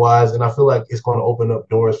media wise, and I feel like it's going to open up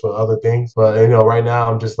doors for other things. But you know, right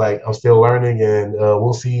now I'm just like I'm still learning, and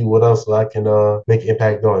we'll see what else I can make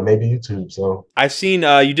impact on. Maybe YouTube. So I've seen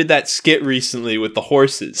you did that skit recently with the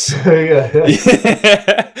horses.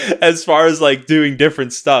 As far as like doing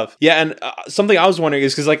different stuff. Yeah, and something I was wondering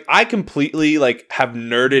is because like I completely like have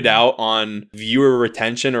nerded out on viewer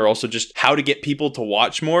retention, or also just how to get people to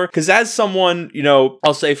watch more. Because as someone, you know,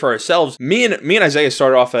 I'll say for ourselves, me and Isaiah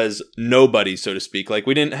started off as nobodies, so to speak. Like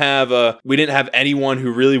we didn't have anyone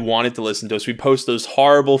who really wanted to listen to us. We post those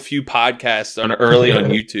horrible few podcasts early on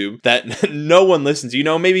YouTube that no one listens to. You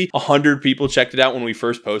know, maybe 100 people checked it out when we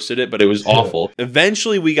first posted it, but it was awful.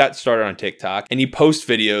 Eventually we got started on TikTok, and you post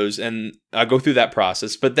videos, and I go through that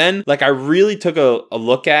process. But then like I really took a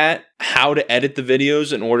look at how to edit the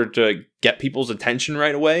videos in order to get people's attention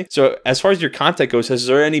right away. So as far as your content goes,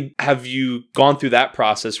 have you gone through that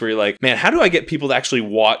process where you're like, man, how do I get people to actually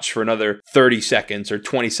watch for another 30 seconds or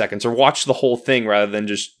 20 seconds or watch the whole thing rather than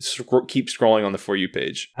just keep scrolling on the For You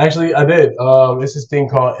page? Actually, I did. It's this thing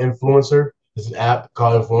called Influencer. It's an app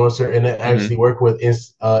called Influencer, and it actually work with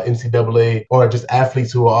NCAA or just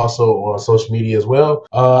athletes who are also on social media as well.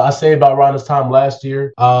 I say about around this time last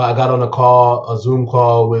year, I got on a Zoom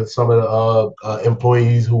call with some of the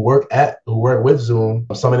employees who work with Zoom.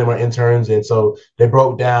 Some of them are interns, and so they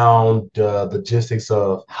broke down the logistics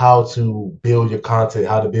of how to build your content,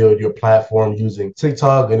 how to build your platform using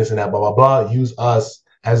TikTok and this and that, blah, blah, blah. Use us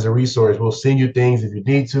as a resource. We'll send you things if you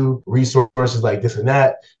need to, resources like this and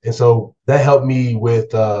that. And so that helped me with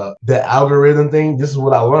the algorithm thing. This is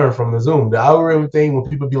what I learned from the Zoom. The algorithm thing, when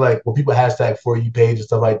people hashtag For You page and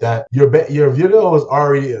stuff like that, your video is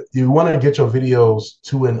already, you want to get your videos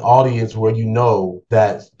to an audience where you know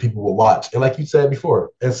that people will watch. And like you said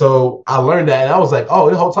before. And so I learned that, and I was like, oh,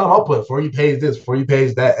 the whole time I'll put For You page this, For You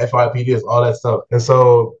page that, FYP this, all that stuff. And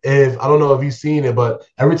so I don't know if you've seen it, but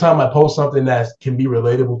every time I post something that can be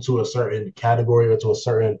relatable to a certain category or to a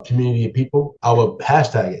certain community of people, I would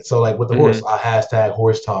hashtag it. So like with the horse, I hashtag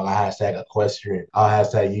horse talk, I hashtag equestrian, I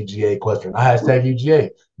hashtag UGA equestrian, I hashtag UGA.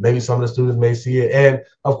 Maybe some of the students may see it. And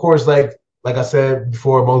of course, like I said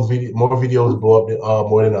before, more videos blow up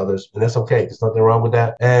more than others, and that's okay. There's nothing wrong with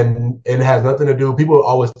that, and it has nothing to do. People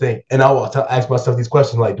always think, and I will ask myself these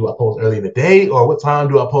questions like, do I post early in the day, or what time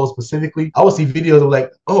do I post specifically? I will see videos of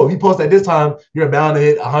like, oh, if you post at this time, you're bound to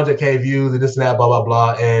hit 100K views and this and that, blah blah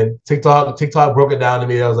blah. And TikTok broke it down to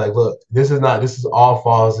me. I was like, look, this is all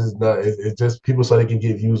false. It's just people so they can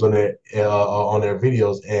get views on their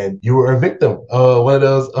videos, and you were a victim of one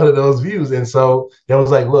of those views. And so that was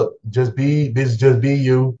like, look, just be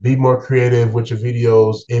you, be more creative with your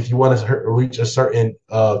videos. If you want to reach a certain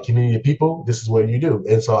community of people, this is what you do.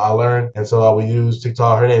 And so I learned, and so I would use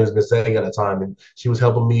TikTok. Her name was Miss Sang at the time, and she was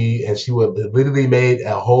helping me, and she would literally made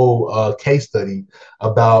a whole case study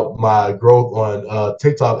about my growth on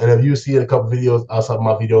TikTok. And if you see a couple videos outside of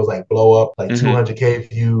my videos like blow up, like 200K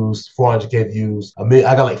views, 400K views,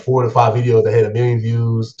 I got like 4 to 5 videos that hit 1 million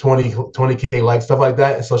views, 20K likes, stuff like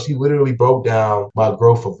that. And so she literally broke down my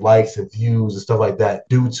growth of likes and views and stuff like that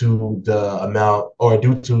due to the amount, or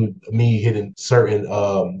due to me hitting certain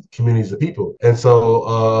communities of people. And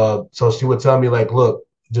so she would tell me like, look,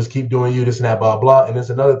 just keep doing you, this and that, blah blah. And it's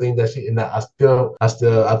another thing that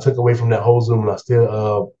I took away from that whole Zoom, and I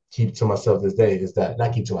still keep to myself this day, is that,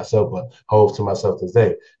 not keep to myself, but hold to myself this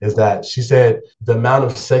day, is that she said the amount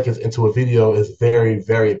of seconds into a video is very,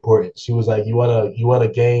 very important. She was like, you wanna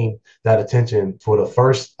gain that attention for the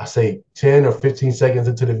first, I say 10 or 15 seconds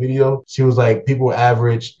into the video. She was like, people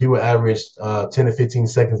average 10 to 15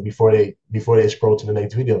 seconds before they scroll to the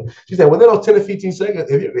next video. She said, within those 10 to 15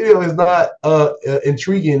 seconds, if your video is not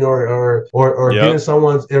intriguing or getting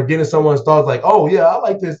someone's thoughts like, oh yeah, I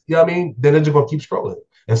like this, you know what I mean? Then they're just gonna keep scrolling.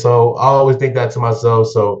 And so I always think that to myself.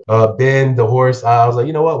 So Ben, the horse, I was like,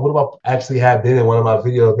 you know what about actually have Ben in one of my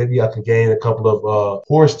videos? Maybe I could gain a couple of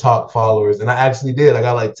horse talk followers. And I actually did. I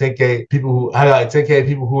got like 10K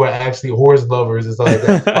people who are actually horse lovers and stuff like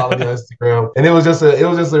that follow me on Instagram. And it was just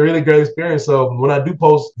a really great experience. So when I do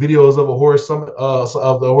post videos of a horse,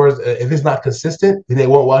 of the horse, if it's not consistent, then they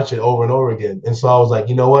won't watch it over and over again. And so I was like,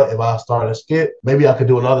 you know what? If I start a skit, maybe I could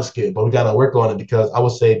do another skit, but we got to work on it, because I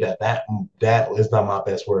would say that is not my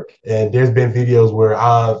best work. And there's been videos where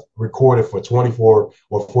I've recorded for 24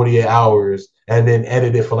 or 48 hours and then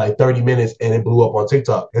edited for like 30 minutes and it blew up on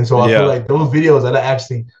TikTok. And so I feel like those videos that I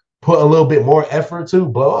actually put a little bit more effort to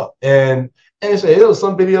blow up. And so it was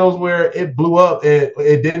some videos where it blew up and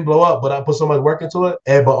it didn't blow up, but I put so much work into it.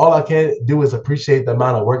 But all I can do is appreciate the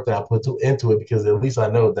amount of work that I put into it, because at least I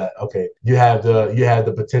know that, okay, you have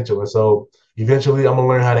the potential. And so eventually I'm gonna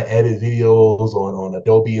learn how to edit videos on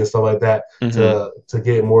Adobe and stuff like that to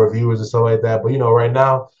get more viewers and stuff like that. But right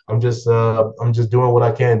now I'm just doing what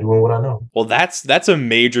I can, doing what I know. Well, that's a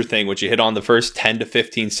major thing, which you hit on the first 10 to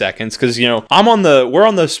 15 seconds, because we're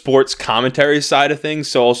on the sports commentary side of things,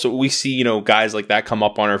 so also we see guys like that come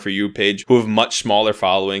up on our For You page who have much smaller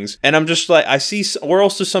followings, and I'm just like, I see we're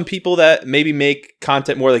also some people that maybe make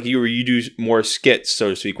content more like you, where you do more skits, so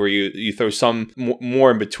to speak, where you throw some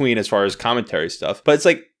more in between as far as commentary stuff. But it's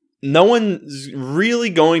like, no one's really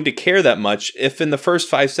going to care that much if in the first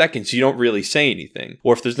 5 seconds you don't really say anything,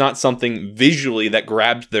 or if there's not something visually that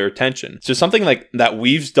grabs their attention. So something like that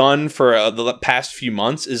we've done for the past few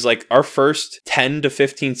months is like our first 10 to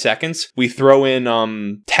 15 seconds, we throw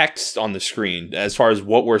in text on the screen as far as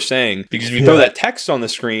what we're saying, because if you throw that text on the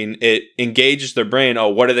screen, it engages their brain. Oh,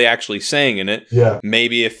 what are they actually saying in it? Yeah.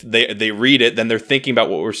 Maybe if they read it, then they're thinking about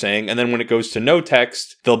what we're saying, and then when it goes to no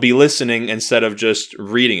text, they'll be listening instead of just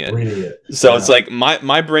reading it. So it's like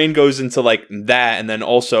my brain goes into like that, and then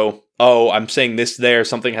also, oh, I'm saying this there,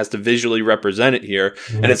 something has to visually represent it here.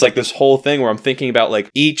 And it's like this whole thing where I'm thinking about like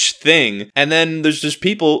each thing. And then there's just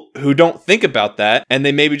people who don't think about that, and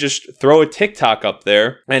they maybe just throw a TikTok up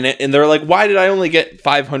there, and they're like, why did I only get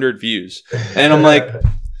 500 views? And I'm like,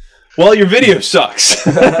 well, your video sucks.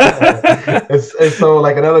 it's so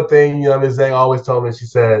like another thing, Ms. Zhang always told me,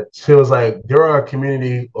 she was like, there are a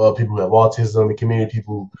community of people who have autism, a community of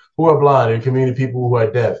people who are blind, and a community of people who are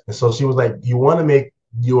deaf. And so she was like, you want to make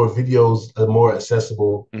your videos more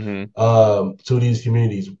accessible to these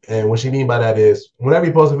communities. And what she mean by that is whenever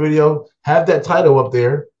you post a video, have that title up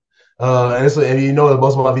there. And you know,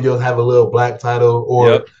 most of my videos have a little black title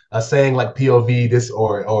or a saying like POV this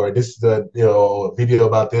or this is the video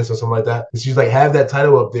about this or something like that. And she's like, have that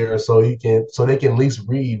title up there so they can at least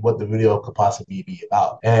read what the video could possibly be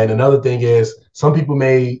about. And another thing is some people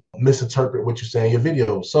may misinterpret what you say in your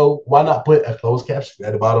video. So why not put a closed caption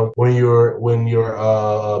at the bottom when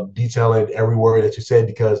you're detailing every word that you say,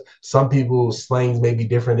 because some people's slangs may be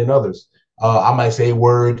different than others. I might say a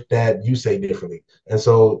word that you say differently. And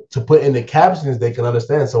so to put in the captions, they can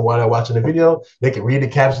understand. So while they're watching the video, they can read the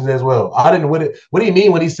captions as well. What do you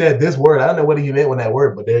mean when he said this word? I don't know what he meant with that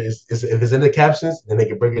word, but if it's in the captions, then they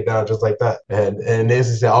can break it down just like that. And this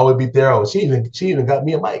is always be thorough. She even got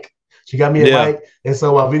me a mic. She got me a mic. And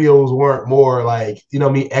so my videos weren't more like,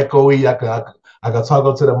 me echoey. I could talk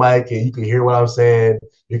up to the mic and you can hear what I'm saying.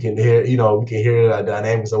 You can hear, we can hear the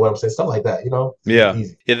dynamics of what I'm saying, stuff like that,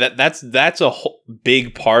 Easy. Yeah, that's a whole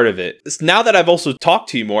big part of it. Now that I've also talked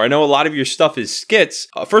to you more, I know a lot of your stuff is skits.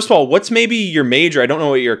 First of all, what's maybe your major? I don't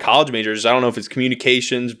know what your college major is. I don't know if it's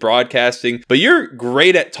communications, broadcasting, but you're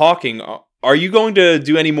great at talking. Are you going to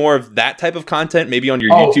do any more of that type of content, maybe on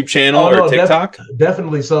your YouTube channel or TikTok?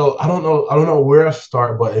 Definitely. So I don't know where I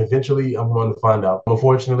start, but eventually I'm going to find out.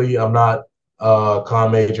 Unfortunately, I'm not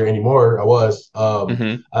comm major anymore. I was.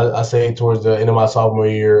 I say towards the end of my sophomore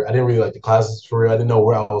year, I didn't really like the classes for real. I didn't know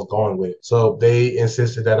where I was going with it. So they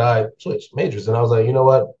insisted that I switch majors. And I was like, you know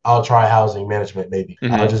what? I'll try housing management maybe.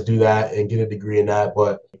 I'll just do that and get a degree in that.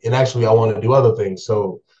 And actually I want to do other things.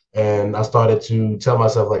 So, and I started to tell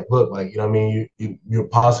myself, like, look, like, you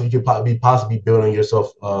could possibly building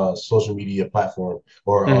yourself a social media platform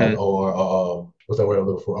or what's that word I'm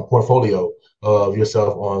looking for? A portfolio of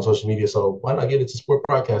yourself on social media. So why not get into sport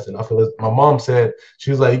broadcasting? I feel my mom said,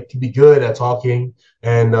 she was like, you can be good at talking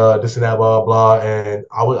and this and that, blah, blah, blah. And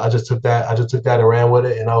I just took that and ran with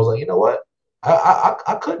it. And I was like, you know what?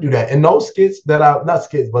 I could do that. And those skits that not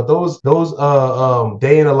skits, but those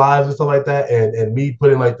day in the lives and stuff like that, and me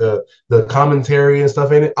putting like the commentary and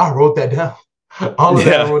stuff in it, I wrote that down. All of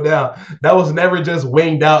that I wrote down. That was never just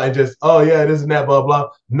winged out and just, oh yeah, this and that, blah, blah.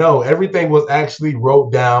 No, everything was actually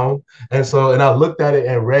wrote down. And I looked at it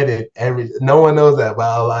and read it. No one knows that,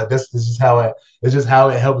 but this is how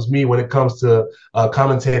it helps me when it comes to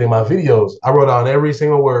commentating my videos. I wrote down every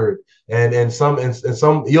single word. And some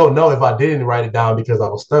you'll know if I didn't write it down because I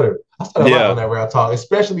was stutter. I stutter a lot whenever I talk,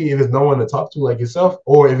 especially if it's no one to talk to like yourself,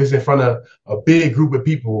 or if it's in front of a big group of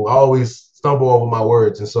people. I always stumble over my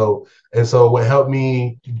words. And so what helped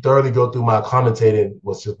me thoroughly go through my commentating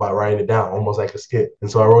was just by writing it down, almost like a skit.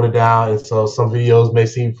 And so I wrote it down. And so some videos may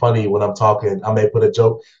seem funny when I'm talking. I may put a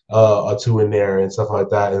joke or two in there and stuff like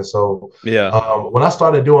that. And so when I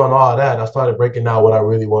started doing all that, I started breaking down what I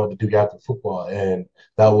really wanted to do after football. And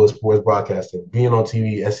that was sports broadcasting, being on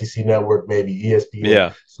TV, SEC Network, maybe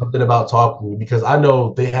ESPN, something about talking, because I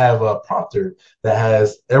know they have a prompter that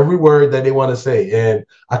has every word that they want to say. And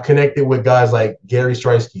I connected with guys like Gary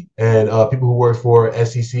Streisky and people who work for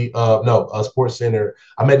SEC, Sports Center.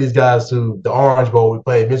 I met these guys through the Orange Bowl. We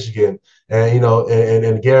played Michigan. And,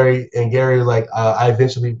 and Gary was like,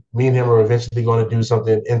 me and him are eventually going to do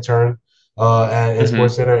something intern at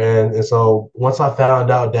Sports Center. And so once I found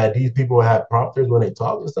out that these people had prompters when they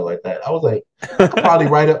talk and stuff like that, I was like, I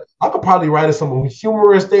could probably write some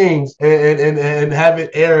humorous things and have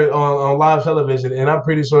it aired on live television. And I'm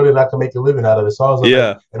pretty sure that I can make a living out of it. So I was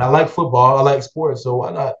like, and I like football, I like sports. So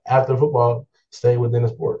why not after football stay within the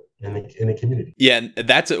sport in the community? Yeah,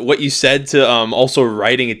 that's what you said to also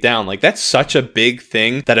writing it down. Like, that's such a big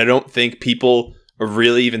thing that I don't think people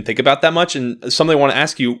really even think about that much. And something I want to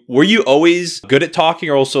ask you, were you always good at talking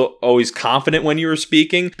or also always confident when you were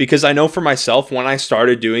speaking? Because I know for myself, when I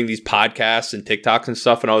started doing these podcasts and TikToks and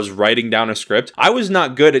stuff, and I was writing down a script, I was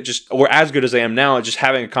not good at or as good as I am now at just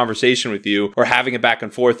having a conversation with you or having a back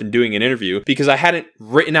and forth and doing an interview, because I hadn't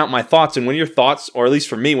written out my thoughts. And when your thoughts, or at least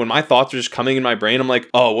for me, when my thoughts are just coming in my brain, I'm like,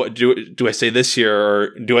 oh, what do I say this here,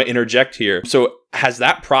 or do I interject here? So has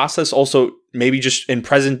that process also, maybe just in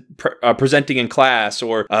presenting in class,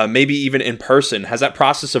 or maybe even in person, has that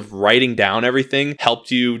process of writing down everything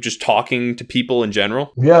helped you just talking to people in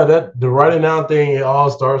general? Yeah, the writing down thing, it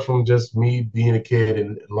all starts from just me being a kid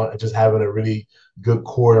and just having a really good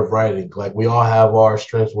core of writing. Like, we all have our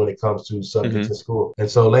strengths when it comes to subjects in school.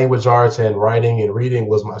 And so language arts and writing and reading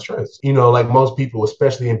was my strengths. You know, like most people,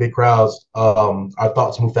 especially in big crowds, our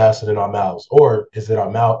thoughts move faster than our mouths. Or is it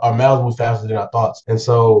our mouths move faster than our thoughts? And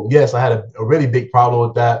so, yes, I had a really big problem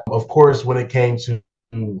with that. Of course, when it came to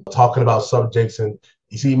talking about subjects, and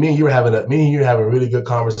you see, me and you were having a really good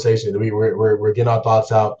conversation. We're getting our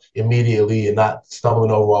thoughts out immediately and not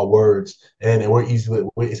stumbling over our words. And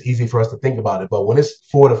it's easy for us to think about it. But when it's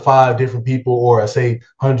 4 to 5 different people, or I say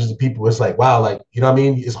hundreds of people, it's like, wow, like, you know what I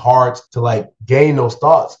mean? It's hard to like gain those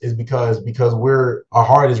thoughts, is because our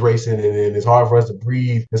heart is racing, and it's hard for us to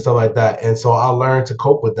breathe and stuff like that. And so I learned to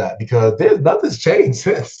cope with that, because nothing's changed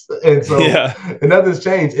since. And so and nothing's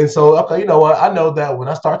changed. And so, okay, you know what? I know that when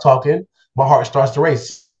I start talking, my heart starts to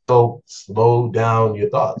race. So slow down your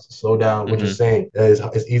thoughts, slow down what you're saying.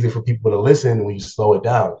 It's easy for people to listen when you slow it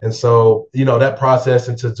down. And so, you know, that process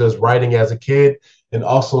into just writing as a kid and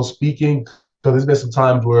also speaking, because there's been some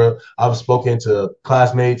times where I've spoken to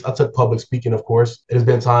classmates. I took public speaking, of course. There's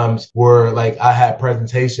been times where like I had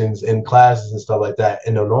presentations in classes and stuff like that.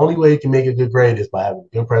 And the only way you can make a good grade is by having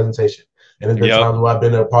a good presentation. And there's been times where I've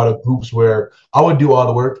been a part of groups where I would do all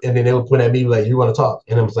the work, and then they would point at me like, you want to talk.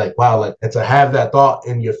 And it was like, wow, like, and to have that thought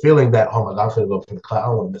and you're feeling that, oh my God, I'm going to go for the class, I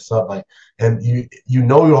don't want to mess up. Like, and you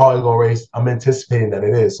know your heart is going to race. I'm anticipating that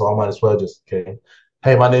it is. So I might as well just, okay,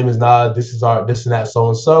 hey, my name is Nad, this and that,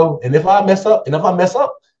 so-and-so. And if I mess up,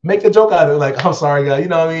 make a joke out of it. Like, I'm sorry, guys. You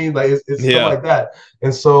know what I mean? Like, it's stuff like that.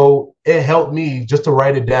 And so it helped me just to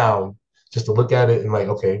write it down, just to look at it and like,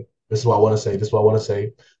 okay, this is what I want to say. This is what I want to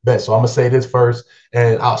say. Bet. So I'm going to say this first,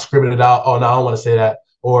 and I'll scribble it out. Oh, no, I don't want to say that.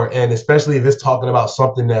 And especially if it's talking about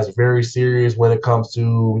something that's very serious when it comes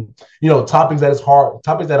to, you know, topics that are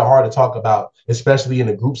hard to talk about, especially in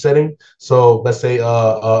a group setting. So let's say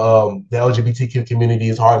the LGBTQ community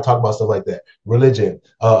is hard to talk about stuff like that. Religion,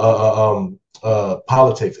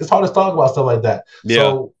 politics. It's hard to talk about stuff like that. Yeah.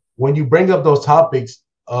 So when you bring up those topics,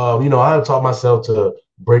 you know, I have taught myself to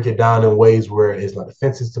break it down in ways where it's not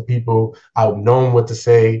offensive to people. I've known what to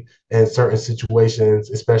say in certain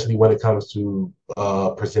situations, especially when it comes to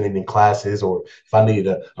presenting in classes, or if I need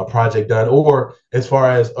a project done, or as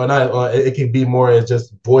far as, it can be more as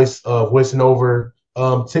just voicing over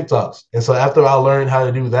TikToks. And so after I learned how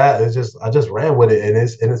to do that, I just ran with it,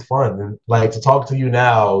 and it's fun. And like, to talk to you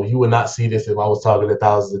now, you would not see this if I was talking to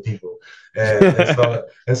thousands of people.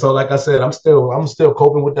 And so, like I said, I'm still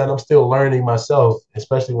coping with that. I'm still learning myself,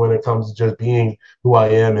 especially when it comes to just being who I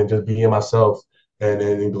am and just being myself,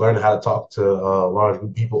 and learning how to talk to large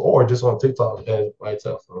group of people, or just on TikTok by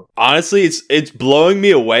itself. So. Honestly, it's blowing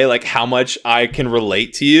me away, like how much I can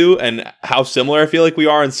relate to you and how similar I feel like we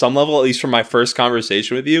are on some level, at least from my first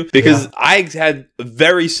conversation with you, because I had a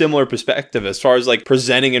very similar perspective as far as like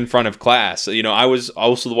presenting in front of class. You know, I was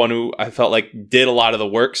also the one who I felt like did a lot of the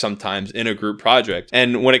work sometimes in a group project.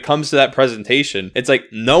 And when it comes to that presentation, it's like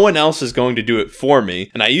no one else is going to do it for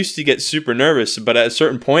me. And I used to get super nervous, but at a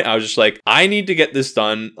certain point, I was just like, I need to get this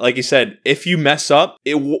done. Like you said, if you mess up,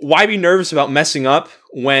 why be nervous about messing up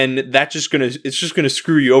when it's just gonna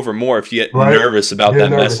screw you over more if you get nervous about that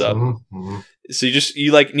mess up. So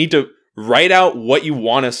you like need to write out what you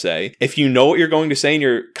want to say. If you know what you're going to say and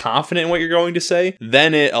you're confident in what you're going to say,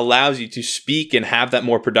 then it allows you to speak and have that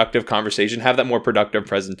more productive conversation, have that more productive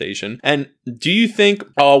presentation. And do you think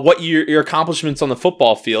what your accomplishments on the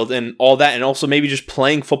football field and all that, and also maybe just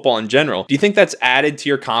playing football in general, do you think that's added to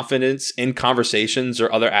your confidence in conversations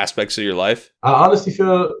or other aspects of your life? I honestly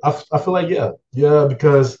feel like yeah,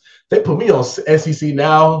 because they put me on SEC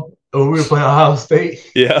now. When we were playing Ohio State.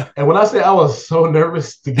 Yeah. And when I say I was so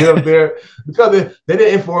nervous to get up there, because they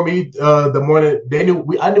didn't inform me the morning.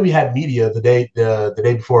 I knew we had media the day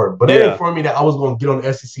before, but they didn't inform me that I was going to get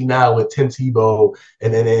on SEC Now with Tim Tebow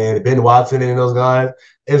and Ben Watson and those guys.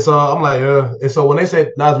 And so I'm like, and so when they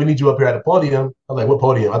said, Nas, we need you up here at the podium, I was like, what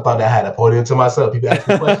podium? I thought I had a podium to myself. People ask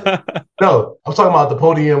me questions. No, I'm talking about the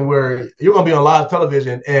podium where you're going to be on live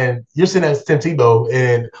television and you're sitting next to Tim Tebow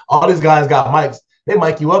and all these guys got mics. they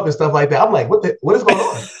mic you up and stuff like that. I'm like, what is going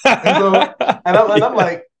on? And so,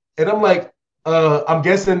 I'm like, I'm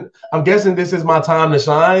guessing this is my time to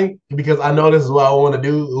shine because I know this is what I want to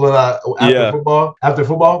do when after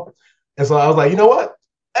football. And so I was like, you know what?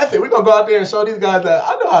 F it, we're gonna go out there and show these guys that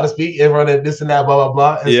I know how to speak and run it, this and that, blah, blah,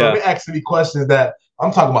 blah. And so they're asking me questions that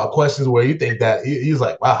I'm talking about, questions where you think that he's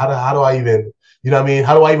like, wow, how do I even, you know what I mean?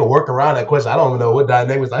 How do I even work around that question? I don't even know what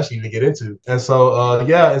dynamics I should even get into. And so,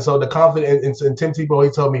 and so the confidence in Tim Tebow, he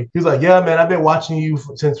told me, he's like, yeah, man, I've been watching you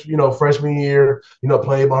since, freshman year,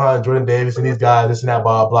 playing behind Jordan Davis and these guys, this and that,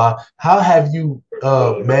 blah, blah. How have you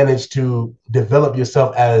managed to develop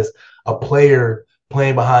yourself as a player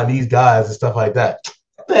playing behind these guys and stuff like that?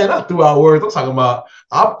 Man, I threw out words. I'm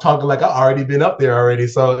talking like I already been up there already.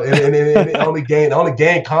 So and it only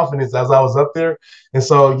gained confidence as I was up there. And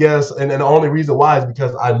so yes, and the only reason why is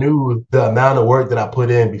because I knew the amount of work that I put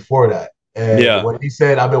in before that. And when he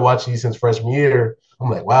said I've been watching you since freshman year, I'm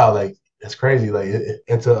like, wow, like that's crazy. Like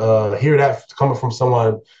and to hear that coming from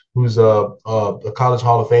someone who's a college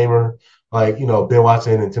Hall of Famer, like been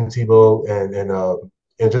watching and Tim Tebow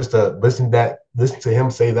and just to listen to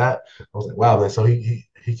him say that, I was like, wow, man. So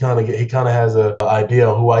he kind of has an idea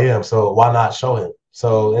of who I am. So why not show him?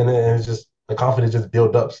 So and it's just the confidence just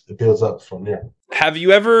builds up from there. Have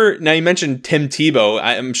you ever, now you mentioned Tim Tebow,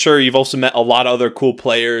 I'm sure you've also met a lot of other cool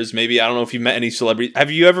players. Maybe, I don't know if you've met any celebrities.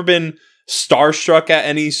 Have you ever been starstruck at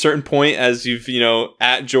any certain point as you've,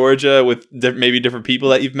 at Georgia with maybe different people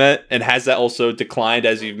that you've met? And has that also declined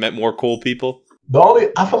as you've met more cool people?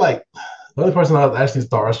 I feel like the only person I was actually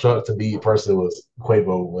starstruck to be person was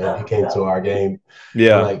Quavo when he came to our game.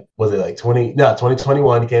 Yeah. Was it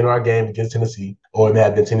 2021? He came to our game against Tennessee, or it may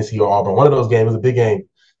have been Tennessee or Auburn. One of those games was a big game.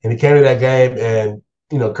 And he came to that game and,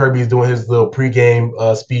 Kirby's doing his little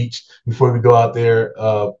pregame speech before we go out there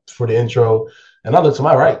for the intro. And I look to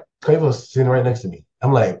my right, Quavo's sitting right next to me.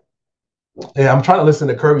 I'm like, and I'm trying to listen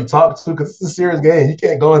to Kirby talk too, because it's a serious game. He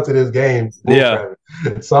can't go into this game. Yeah.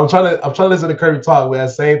 So I'm trying to listen to Kirby talk, but at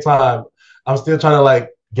the same time, I'm still trying to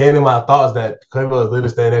gain in my thoughts that Kirby was literally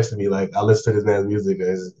standing next to me. Like I listened to this man's music,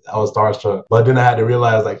 I was starstruck. But then I had to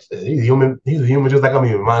realize he's human. He's a human just like I'm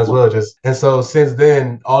human. Might as well just. And so since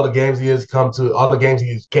then, all the games he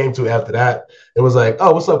came to after that, it was like,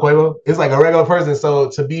 oh, what's up, Quavo? It's like a regular person. So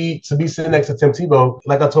to be sitting next to Tim Tebow,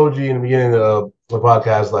 like I told you in the beginning of the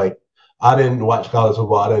podcast, I didn't watch college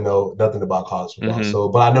football. I didn't know nothing about college football. Mm-hmm. So,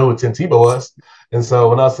 but I know who Tim Tebow was. And so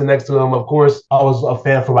when I was sitting next to him, of course, I was a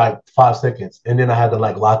fan for 5 seconds. And then I had to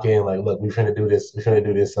lock in, look, we're finna do this. We're finna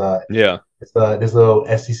do this. This little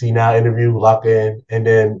SEC Now interview, lock in, and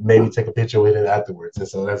then maybe take a picture with him afterwards. And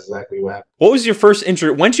so that's exactly what happened. What was your first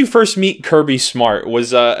intro? When did you first meet Kirby Smart?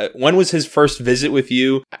 When was his first visit with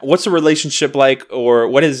you? What's the relationship like, or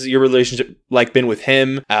what has your relationship been with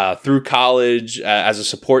him through college as a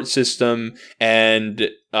support system, and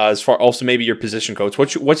as far also maybe your position coach?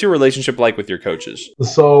 What's your relationship like with your coaches?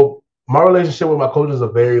 So my relationship with my coaches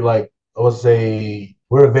are very I would say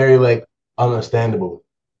we're very understandable.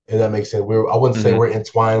 If that makes sense. I wouldn't say we're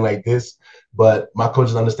entwined like this, but my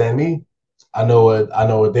coaches understand me. I know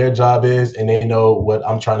what their job is, and they know what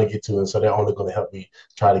I'm trying to get to, and so they're only going to help me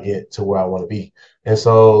try to get to where I want to be. And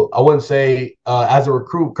so I wouldn't say as a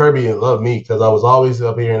recruit, Kirby loved me because I was always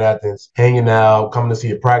up here in Athens, hanging out, coming to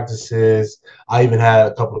see the practices. I even had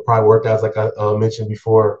a couple of private workouts, like I mentioned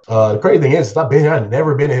before. The crazy thing is, since I've been here, I've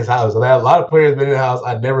never been in his house. A lot of players been in the house.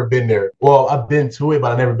 I've never been there. Well, I've been to it,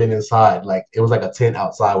 but I've never been inside. It was a tent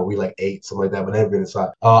outside where we ate, something like that, but never been inside.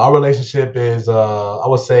 Our relationship is, I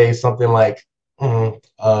would say something like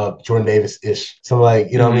Jordan Davis-ish. So what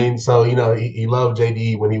I mean? So, he loved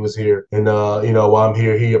JD when he was here. And, while I'm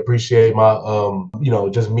here, he appreciated my,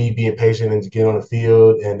 just me being patient and to get on the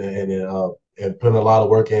field and putting a lot of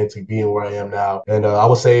work into being where I am now. And I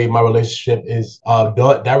would say my relationship is,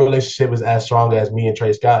 that relationship is as strong as me and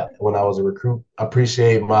Trey Scott when I was a recruit. I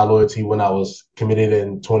appreciate my loyalty when I was committed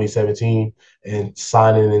in 2017 and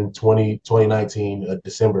signing in 2019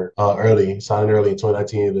 December, signing early in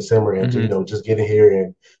 2019 in December, and just getting here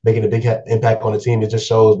and making a big impact on the team. It just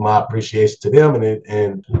shows my appreciation to them,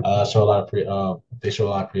 and show a lot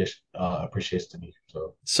of appreciation to me.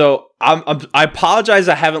 So I apologize,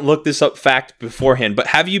 I haven't looked this up fact beforehand, but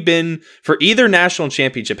have you been for either national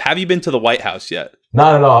championship? Have you been to the White House yet?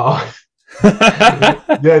 Not at all.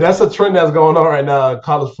 Yeah, that's a trend that's going on right now in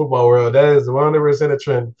college football world. That is 100% a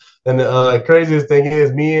trend. And the craziest thing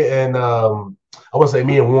is me and I wouldn't say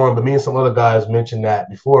me and Warren, but me and some other guys mentioned that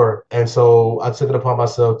before. And so I took it upon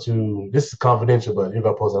myself to, this is confidential, but you're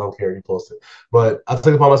going to post it. I don't care if you post it. But I took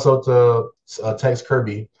it upon myself to text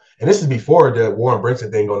Kirby And this is before the Warren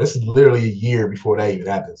Brinson thing going. This is literally a year before that even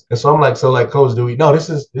happens. And so I'm like, Coach Dewey, no, this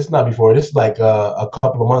is not before. This is like a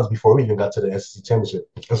couple of months before we even got to the SEC championship.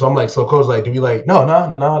 And so I'm like, so Coach, like, do we like, no,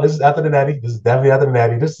 this is after the Natty. This is definitely after the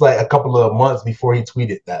Natty. This is like a couple of months before he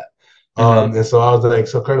tweeted that. And so I was like,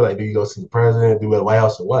 so Kirby, like, do you go see the president, do it at the White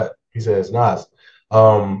House or what? He says, Nas,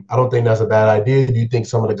 I don't think that's a bad idea. Do you think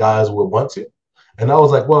some of the guys would want to? And I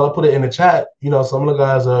was like, well, I put it in the chat. You know, some of the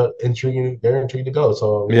guys are intrigued. They're intrigued to go.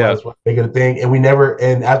 So let's make it a thing.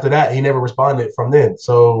 And after that, he never responded from then.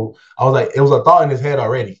 So I was like, it was a thought in his head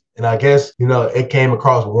already. And I guess, you know, it came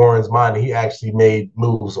across Warren's mind and he actually made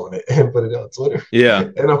moves on it and put it on Twitter. Yeah.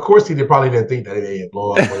 And of course, he probably didn't think that it would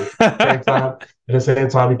blow up. At the same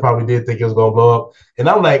time, he probably did think it was going to blow up. And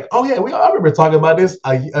I'm like, oh, yeah, I remember talking about this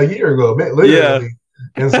a year ago, man, literally. Yeah.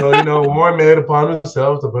 And so, you know, Warren made it upon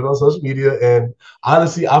himself to put it on social media. And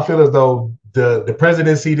honestly, I feel as though the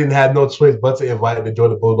presidency didn't have no choice but to invite the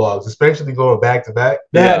Georgia Bulldogs, especially going back to back.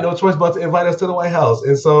 They had no choice but to invite us to the White House.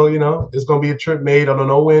 And so, you know, it's going to be a trip made. I don't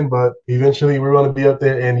know when, but eventually we're going to be up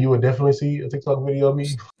there and you will definitely see a TikTok video of me.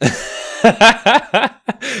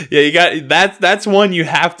 Yeah, you got that's one you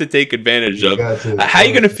have to take advantage of. How are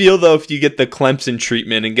you going to feel, though, if you get the Clemson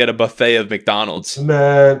treatment and get a buffet of McDonald's?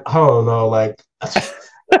 Man, I don't know. Like,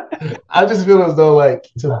 I just feel as though, like,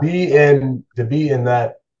 to be in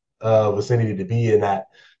that vicinity, to be in that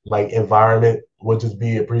like environment would just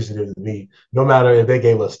be appreciative to me. No matter if they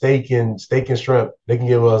gave us steak and shrimp, they can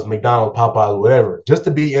give us McDonald's, Popeyes, whatever. Just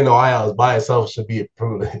to be in the White House by itself should be a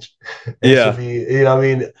privilege. It should be, you know what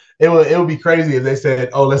I mean? It would be crazy if they said,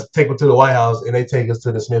 oh, let's take them to the White House and they take us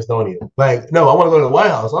to the Smithsonian. Like, no, I want to go to the White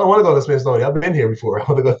House. I don't want to go to the Smithsonian. I've been here before. I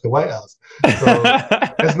want to go to the White House. So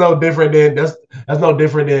that's no different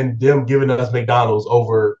than them giving us McDonald's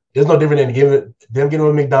over. It's no different than them giving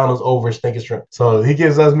us McDonald's over steak and shrimp. So if he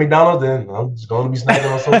gives us McDonald's, then I'm just going to be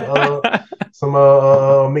snacking on some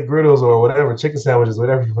McGriddles or whatever, chicken sandwiches,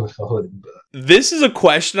 whatever you want to call it. This is a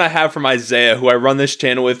question I have from Isaiah, who I run this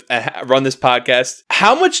channel with, run this podcast.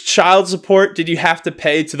 How much child support did you have to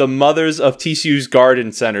pay to the mothers of TCU's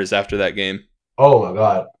garden centers after that game? Oh my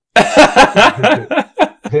God.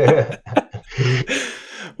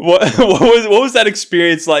 What was that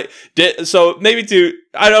experience like? So maybe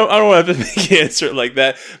I don't want to have to make you answer it like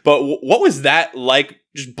that, but what was that like?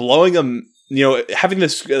 Just blowing them, you know, having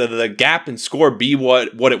this the gap and score be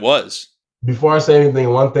what it was. Before I say anything,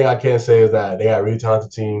 one thing I can say is that they got a really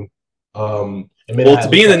talented team. To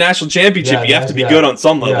be in the national championship, you have to be good on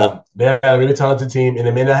some level. They have a really talented team, and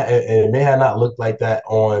it may have not looked like that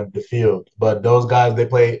on the field. But those guys, they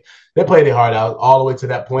played their heart out all the way to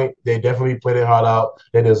that point. They definitely played their heart out.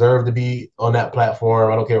 They deserve to be on that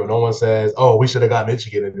platform. I don't care what no one says. Oh, we should have got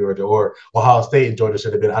Michigan in Georgia, or Ohio State in Georgia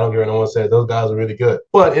should have been. I don't care what no one says. Those guys are really good.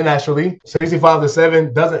 But actually,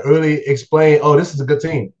 65-7 doesn't really explain, oh, this is a good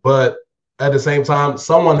team. But at the same time,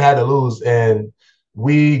 someone had to lose, and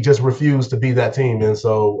we just refused to be that team. And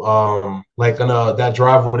so, that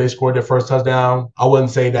drive where they scored their first touchdown, I wouldn't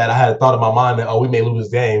say that I had a thought in my mind that, oh, we may lose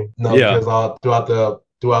this game. No, because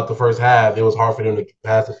throughout the first half, it was hard for them to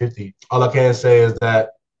pass the 50. All I can say is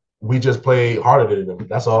that we just played harder than them.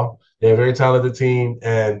 That's all. They're a very talented team,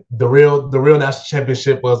 and the real national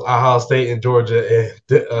championship was Ohio State and Georgia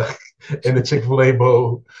in the Chick-fil-A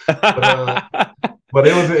Bowl. But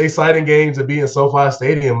it was an exciting game to be in SoFi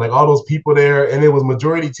Stadium, like all those people there, and it was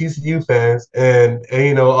majority TCU fans. And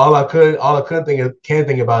you know, all I can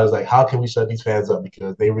think about is like, how can we shut these fans up,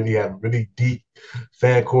 because they really have a really deep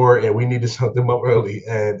fan core, and we need to shut them up early.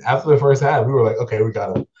 And after the first half, we were like, okay, we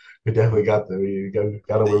got them. We definitely got them. We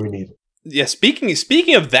got them where we need them. Yeah,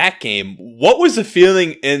 speaking of that game, what was the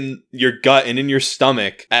feeling in your gut and in your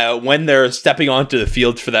stomach when they're stepping onto the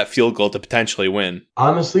field for that field goal to potentially win?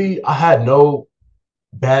 Honestly, I had no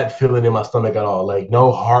bad feeling in my stomach at all, like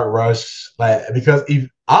no heart rush, like, because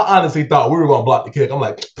I honestly thought we were gonna block the kick. I'm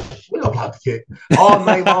like, we're gonna block the kick all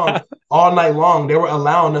night long. They were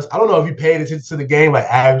allowing us. I don't know if you paid attention to the game, like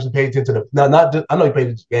I actually paid attention to I know you paid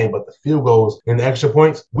attention to the game, but the field goals and the extra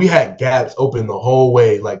points, we had gaps open the whole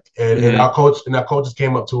way. Like, and our coaches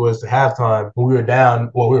came up to us at halftime when we were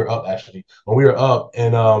down. Well, we were up actually. When we were up,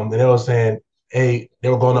 and they were saying, hey, they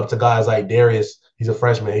were going up to guys like Darius. He's a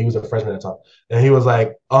freshman. He was a freshman at the time. And he was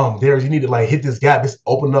like, Darius, you need to like hit this gap. Just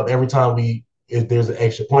open up every time if there's an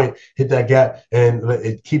extra point, hit that gap and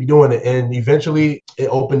keep doing it. And eventually it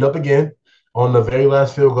opened up again on the very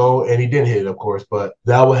last field goal, and he didn't hit it, of course, but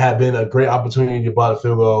that would have been a great opportunity to block the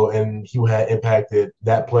field goal, and he had impacted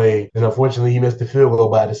that play. And unfortunately, he missed the field goal,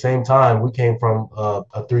 but at the same time, we came from a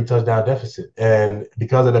 3-touchdown deficit. And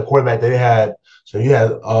because of the quarterback they had,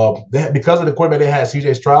 because of the quarterback they had,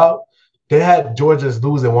 CJ Stroud, they had Georgia's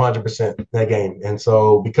losing 100% that game. And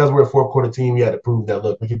so because we're a fourth-quarter team, we had to prove that,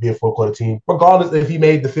 look, we could be a fourth-quarter team. Regardless if he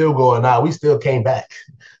made the field goal or not, we still came back.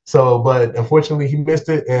 So, but unfortunately, he missed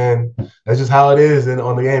it, and that's just how it is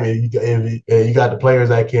on the game. You got the players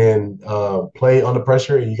that can play under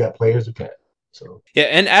pressure, and you got players who can't. So yeah,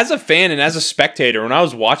 and as a fan and as a spectator, when I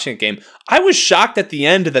was watching a game, I was shocked at the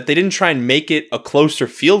end that they didn't try and make it a closer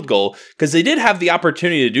field goal because they did have the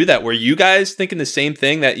opportunity to do that. Were you guys thinking the same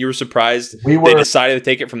thing, that you were surprised they decided to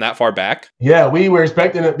take it from that far back? Yeah, we were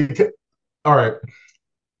expecting it because, all right,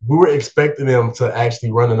 we were expecting them to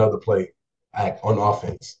actually run another play on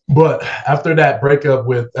offense. But after that breakup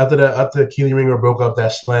after Keely Ringer broke up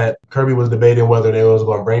that slant, Kirby was debating whether they was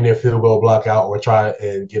going to bring their field goal block out or try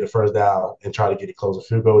and get a first down and try to get it closer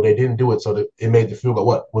field goal. They didn't do it, so it made the field goal,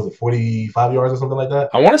 what was it, 45 yards or something like that?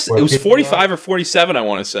 I want to say it was 45 yards? Or 47, I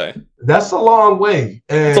want to say. That's a long way.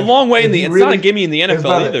 And it's a long way it's not a gimme in the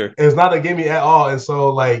NFL either. It's not a gimme at all. And so,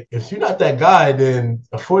 like, if you're not that guy, then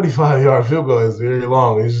a 45-yard field goal is very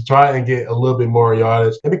long. You just try and get a little bit more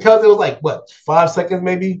yardage. And because it was like, what, 5 seconds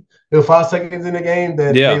maybe? It was 5 seconds in the game,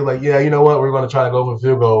 then they were like, yeah, you know what? We're going to try to go for a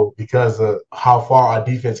field goal because of how far our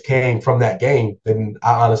defense came from that game. Then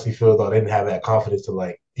I honestly feel though they didn't have that confidence to,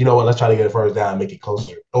 like, you know what, let's try to get a first down and make it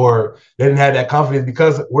closer. Or they didn't have that confidence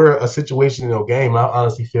because we're a situational game. I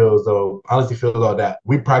honestly feel as though that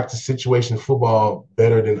we practice situation football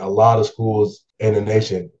better than a lot of schools in the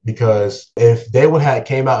nation, because if they would have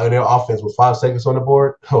came out in their offense with 5 seconds on the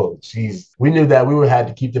board, oh geez, we knew that we would have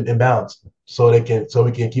to keep them in bounds so we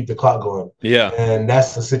can keep the clock going. Yeah. And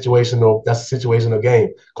that's a situational game.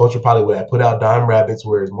 Coach probably would have put out dime rabbits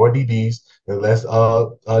where it's more DBs and less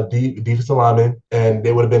defensive linemen, and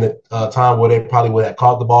there would have been a time where they probably would have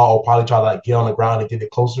caught the ball or probably try to, like, get on the ground and get it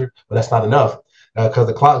closer, but that's not enough. Because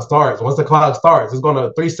the clock starts. Once the clock starts,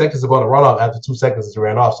 3 seconds is going to run off after 2 seconds is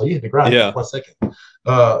ran off. So you hit the ground in 1 second.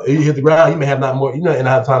 You hit the ground, you may have not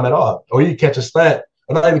have time at all. Or you catch a slant,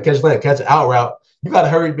 or not even catch a slant, catch an out route. You got to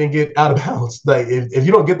hurry and get out of bounds. Like, if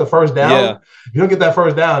you don't get the first down, if you don't get that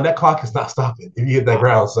first down, that clock is not stopping if you hit that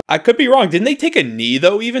ground. So I could be wrong. Didn't they take a knee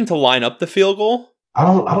though, even to line up the field goal? I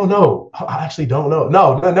don't know. I actually don't know.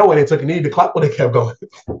 No way they took a knee. The clock would have kept going.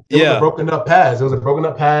 It was a broken up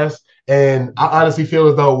pass. And I honestly feel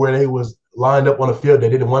as though where they was lined up on the field, they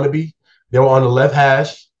didn't want to be. They were on the left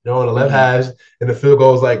hash. And the field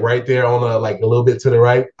goal is like right there on a little bit to the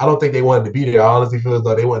right. I don't think they wanted to be there. I honestly feel as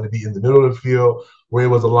though they wanted to be in the middle of the field where it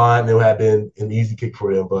was a line. It would have been an easy kick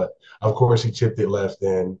for them. But of course, he chipped it left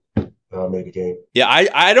and made the game. Yeah,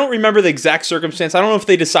 I don't remember the exact circumstance. I don't know if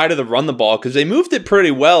they decided to run the ball because they moved it pretty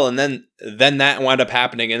well, and then that wound up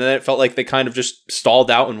happening, and then it felt like they kind of just stalled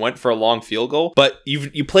out and went for a long field goal. But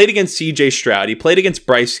you played against CJ Stroud. You played against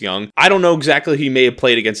Bryce Young. I don't know exactly who you may have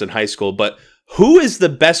played against in high school, but who is the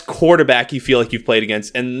best quarterback you feel like you've played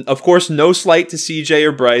against? And of course, no slight to CJ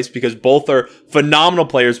or Bryce because both are phenomenal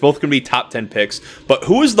players. Both can be top 10 picks. But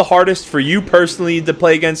who is the hardest for you personally to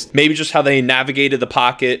play against? Maybe just how they navigated the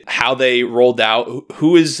pocket, how they rolled out.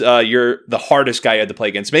 Who is the hardest guy you had to play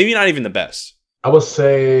against? Maybe not even the best. I would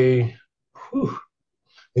say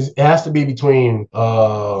it has to be between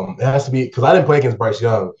because I didn't play against Bryce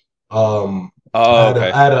Young.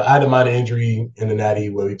 I had a minor injury in the Natty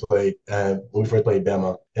where we played when we first played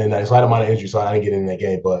Bama, and so I had a minor injury, so I didn't get in that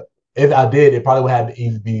game. But if I did, it probably would have to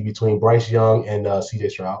either be between Bryce Young and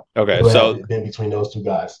CJ Stroud. Okay, so been between those two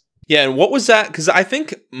guys. Yeah, and what was that? Because I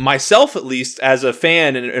think myself, at least as a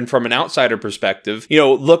fan and from an outsider perspective,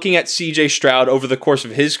 looking at CJ Stroud over the course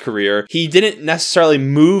of his career, he didn't necessarily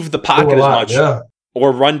move the pocket as much. Yeah.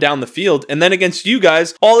 Or run down the field. And then against you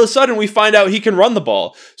guys, all of a sudden we find out he can run the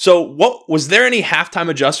ball. So what was there any halftime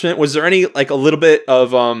adjustment? Was there any a little bit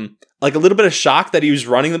of shock that he was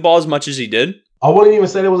running the ball as much as he did? I wouldn't even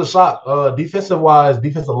say there was a shock. Defensive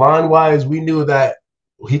line wise, we knew that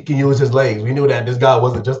he can use his legs. We knew that this guy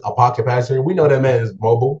wasn't just a pocket passer. We know that man is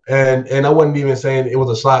mobile. And I wasn't even saying it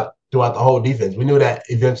was a shock throughout the whole defense. We knew that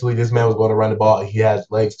eventually this man was going to run the ball. He has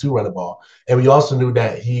legs to run the ball. And we also knew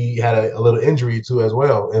that he had a little injury too as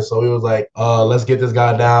well. And so it was like, let's get this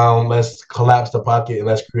guy down. Let's collapse the pocket and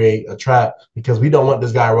let's create a trap because we don't want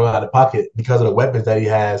this guy running out of the pocket because of the weapons that he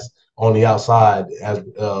has on the outside as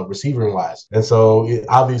receiving wise. And so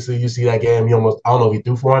obviously you see that game, I don't know if he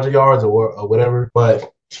threw 400 yards or whatever, but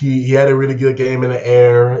he had a really good game in the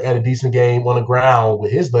air, had a decent game on the ground with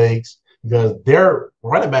his legs. Because their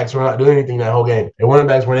running backs were not doing anything that whole game. Their running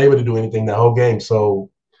backs weren't able to do anything that whole game.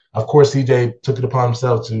 So, of course, CJ took it upon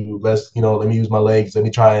himself to let me use my legs. Let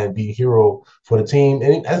me try and be a hero for the team.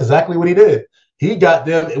 And that's exactly what he did. he got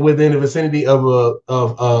them within the vicinity of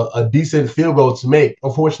a decent field goal to make.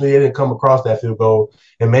 Unfortunately, they didn't come across that field goal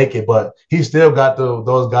and make it, but he still got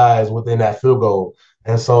those guys within that field goal.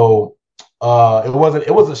 And so it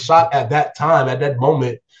was a shock at that time, at that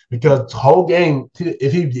moment, because the whole game,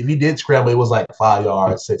 if he did scramble, it was like 5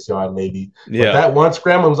 yards, 6 yards maybe. Yeah. But that one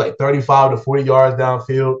scramble was like 35 to 40 yards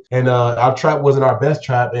downfield. And our trap wasn't our best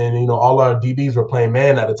trap. And, all our DBs were playing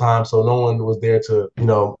man at the time. So no one was there to,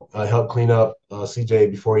 help clean up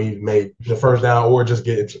CJ before he made the first down or just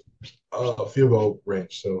get field goal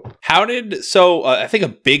range. So I think a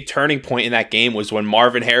big turning point in that game was when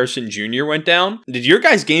Marvin Harrison Jr. went down. Did your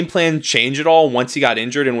guys' game plan change at all once he got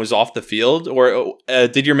injured and was off the field, or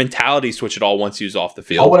did your mentality switch at all once he was off the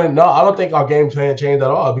field? I don't think our game plan changed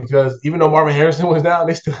at all, because even though Marvin Harrison was down,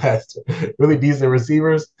 they still had really decent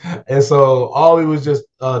receivers, and so all we was just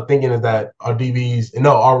thinking is that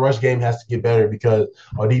our rush game has to get better, because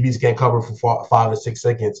our DBs can't cover for 5 to 6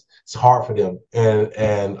 seconds. It's hard for them,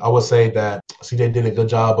 and I would say that CJ did a good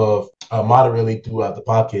job of moderately throughout the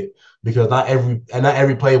pocket, because not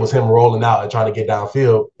every play was him rolling out and trying to get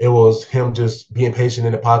downfield. It was him just being patient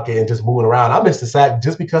in the pocket and just moving around. I missed the sack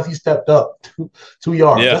just because he stepped up 2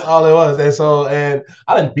 yards. Yeah. That's all it was. And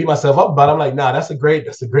I didn't beat myself up about it. I'm like, nah, that's a great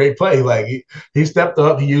play. Like he stepped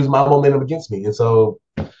up, he used my momentum against me. And so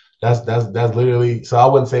that's literally, so I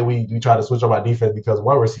wouldn't say we tried to switch on my defense because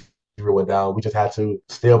one receiver went down. We just had to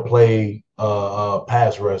still play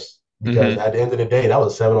pass rush, because at the end of the day, that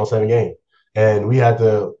was a 7-on-7 game. And we had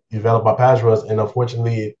to develop our pass rush. And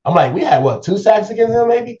unfortunately, I'm like, we had 2 sacks against him,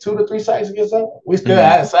 maybe 2 to 3 sacks against him. We still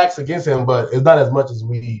had sacks against him, but it's not as much as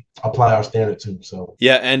we apply our standard to. So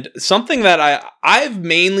yeah, and something that I've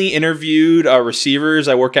mainly interviewed receivers.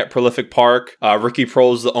 I work at Prolific Park. Ricky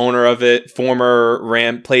Prohl's the owner of it. Former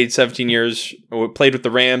Ram, played 17 years, played with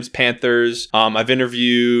the Rams, Panthers. I've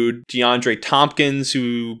interviewed DeAndre Tompkins,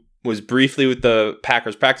 who was briefly with the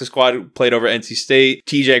Packers practice squad, played over at NC State.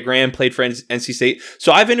 TJ Graham played for NC State.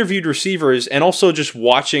 So I've interviewed receivers, and also just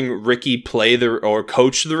watching Ricky play or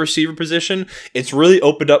coach the receiver position, it's really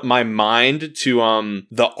opened up my mind to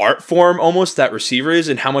the art form almost that receiver is,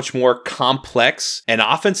 and how much more complex an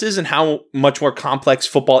offense is, and how much more complex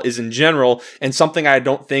football is in general, and something I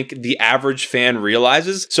don't think the average fan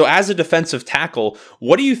realizes. So as a defensive tackle,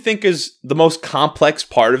 what do you think is the most complex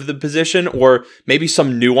part of the position, or maybe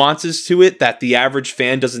some nuance to it that the average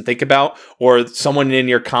fan doesn't think about, or someone in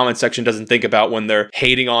your comment section doesn't think about when they're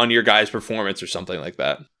hating on your guy's performance or something like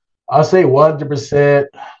that? I'll say 100%,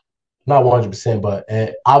 not 100%, but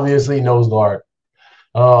obviously nose guard.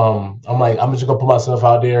 I'm just gonna put myself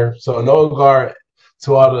out there. So nose guard,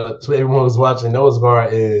 to everyone who's watching, nose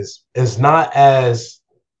guard is not as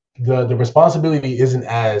the responsibility isn't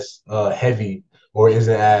as heavy, or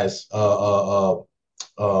isn't as what's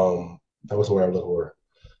the word I'm looking for?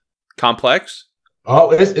 Complex?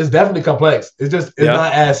 Oh, it's definitely complex. It's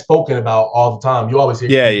not as spoken about all the time. You always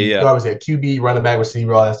hear you always hear QB, running back,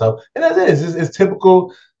 receiver, all that stuff, and that's it. It's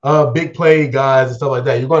typical big play guys and stuff like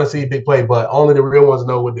that. You're going to see a big play, but only the real ones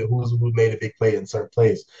know who made a big play in certain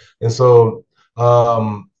plays. And so,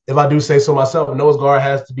 if I do say so myself, nose guard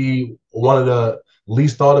has to be one of the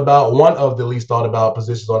least thought about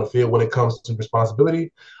positions on the field when it comes to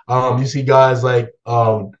responsibility. You see guys like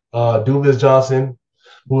Duvis Johnson,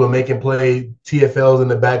 who are making play TFLs in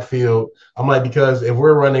the backfield. I'm like, because if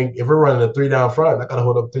we're running a 3 down front, I gotta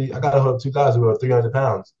hold up 2 guys who are 300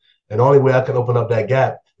 pounds. And the only way I can open up that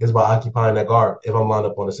gap is by occupying that guard if I'm lined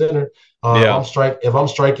up on the center. If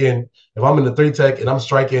I'm in the 3 tech and I'm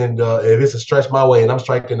striking if it's a stretch my way and I'm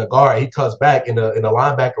striking the guard, he cuts back and the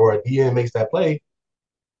linebacker or a DN makes that play.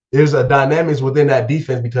 There's a dynamics within that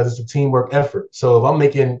defense because it's a teamwork effort. So I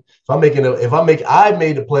made the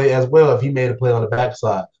play as well. If he made a play on the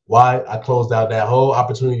backside, why? I closed out that whole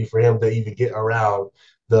opportunity for him to even get around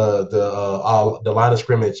the line of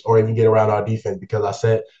scrimmage or even get around our defense, because I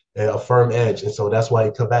set a firm edge, and so that's why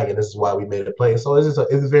he cut back, and this is why we made a play. So it's a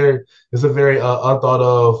very unthought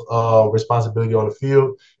of responsibility on the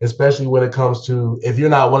field, especially when it comes to if you're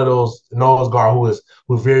not one of those nose guard who's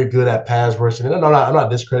very good at pass rushing. And I'm not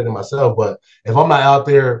discrediting myself, but if I'm not out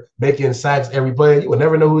there making sacks every play, you would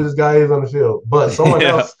never know who this guy is on the field. But someone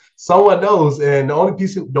knows, and the only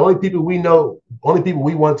people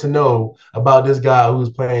we want to know about this guy who's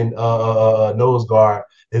playing nose guard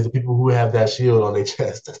is the people who have that shield on their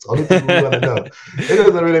chest. That's the only people we want to know. It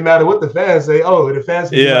doesn't really matter what the fans say. Oh, the fans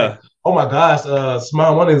say, like, oh my gosh,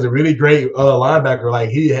 Smile One is a really great linebacker. Like,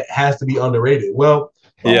 he has to be underrated. Well,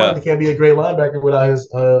 he can't be a great linebacker without his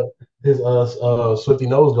swifty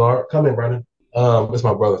nose guard. Come in, Brandon. It's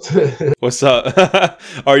my brother. What's up?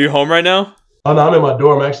 Are you home right now? Oh no, I'm in my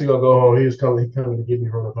dorm. I'm actually gonna go home. He coming to get me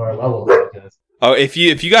from the car. I'm on the podcast. Oh, if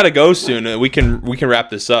you gotta go soon, we can wrap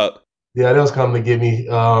this up. Yeah, they was coming to get me.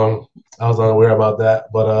 I was unaware about that,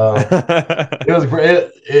 but it was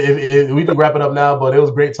great. We can wrap it up now, but it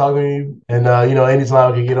was great talking to you. And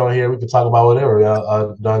anytime we can get on here, we can talk about whatever.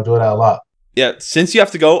 I enjoy that a lot. Yeah, since you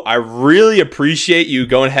have to go, I really appreciate you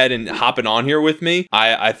going ahead and hopping on here with me.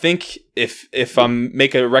 I think if I'm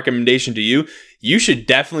make a recommendation to you, you should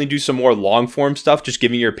definitely do some more long form stuff, just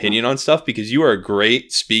giving your opinion on stuff, because you are a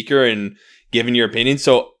great speaker and giving your opinion.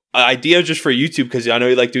 So idea just for YouTube, because I know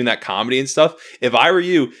you like doing that comedy and stuff. If I were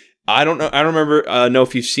you, I don't remember know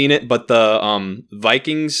if you've seen it, but the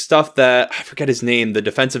Vikings stuff that I forget his name, the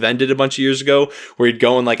defensive end did a bunch of years ago, where he'd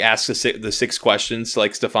go and like ask the 6 questions to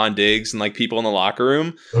like Stephon Diggs and like people in the locker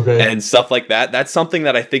room, and stuff like that. That's something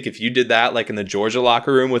that I think if you did that like in the Georgia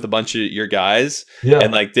locker room with a bunch of your guys,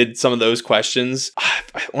 and like did some of those questions.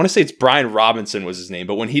 I want to say it's Brian Robinson was his name,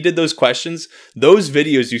 but when he did those questions, those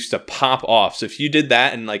videos used to pop off. So if you did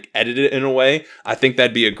that and like edit it in a way, I think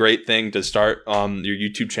that'd be a great thing to start your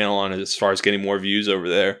YouTube channel on, as far as getting more views over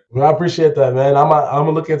there. Well, I appreciate that, man. I'm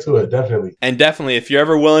gonna look into it, definitely. And definitely, if you're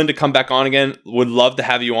ever willing to come back on again, would love to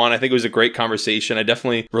have you on. I think it was a great conversation. I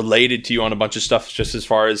definitely related to you on a bunch of stuff, just as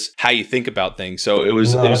far as how you think about things. So it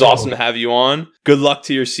was awesome to have you on. Good luck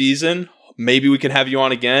to your season. Maybe we can have you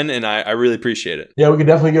on again, and I really appreciate it. Yeah, we can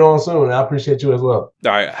definitely get on soon. I appreciate you as well.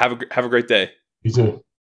 All right, have a great day. You too.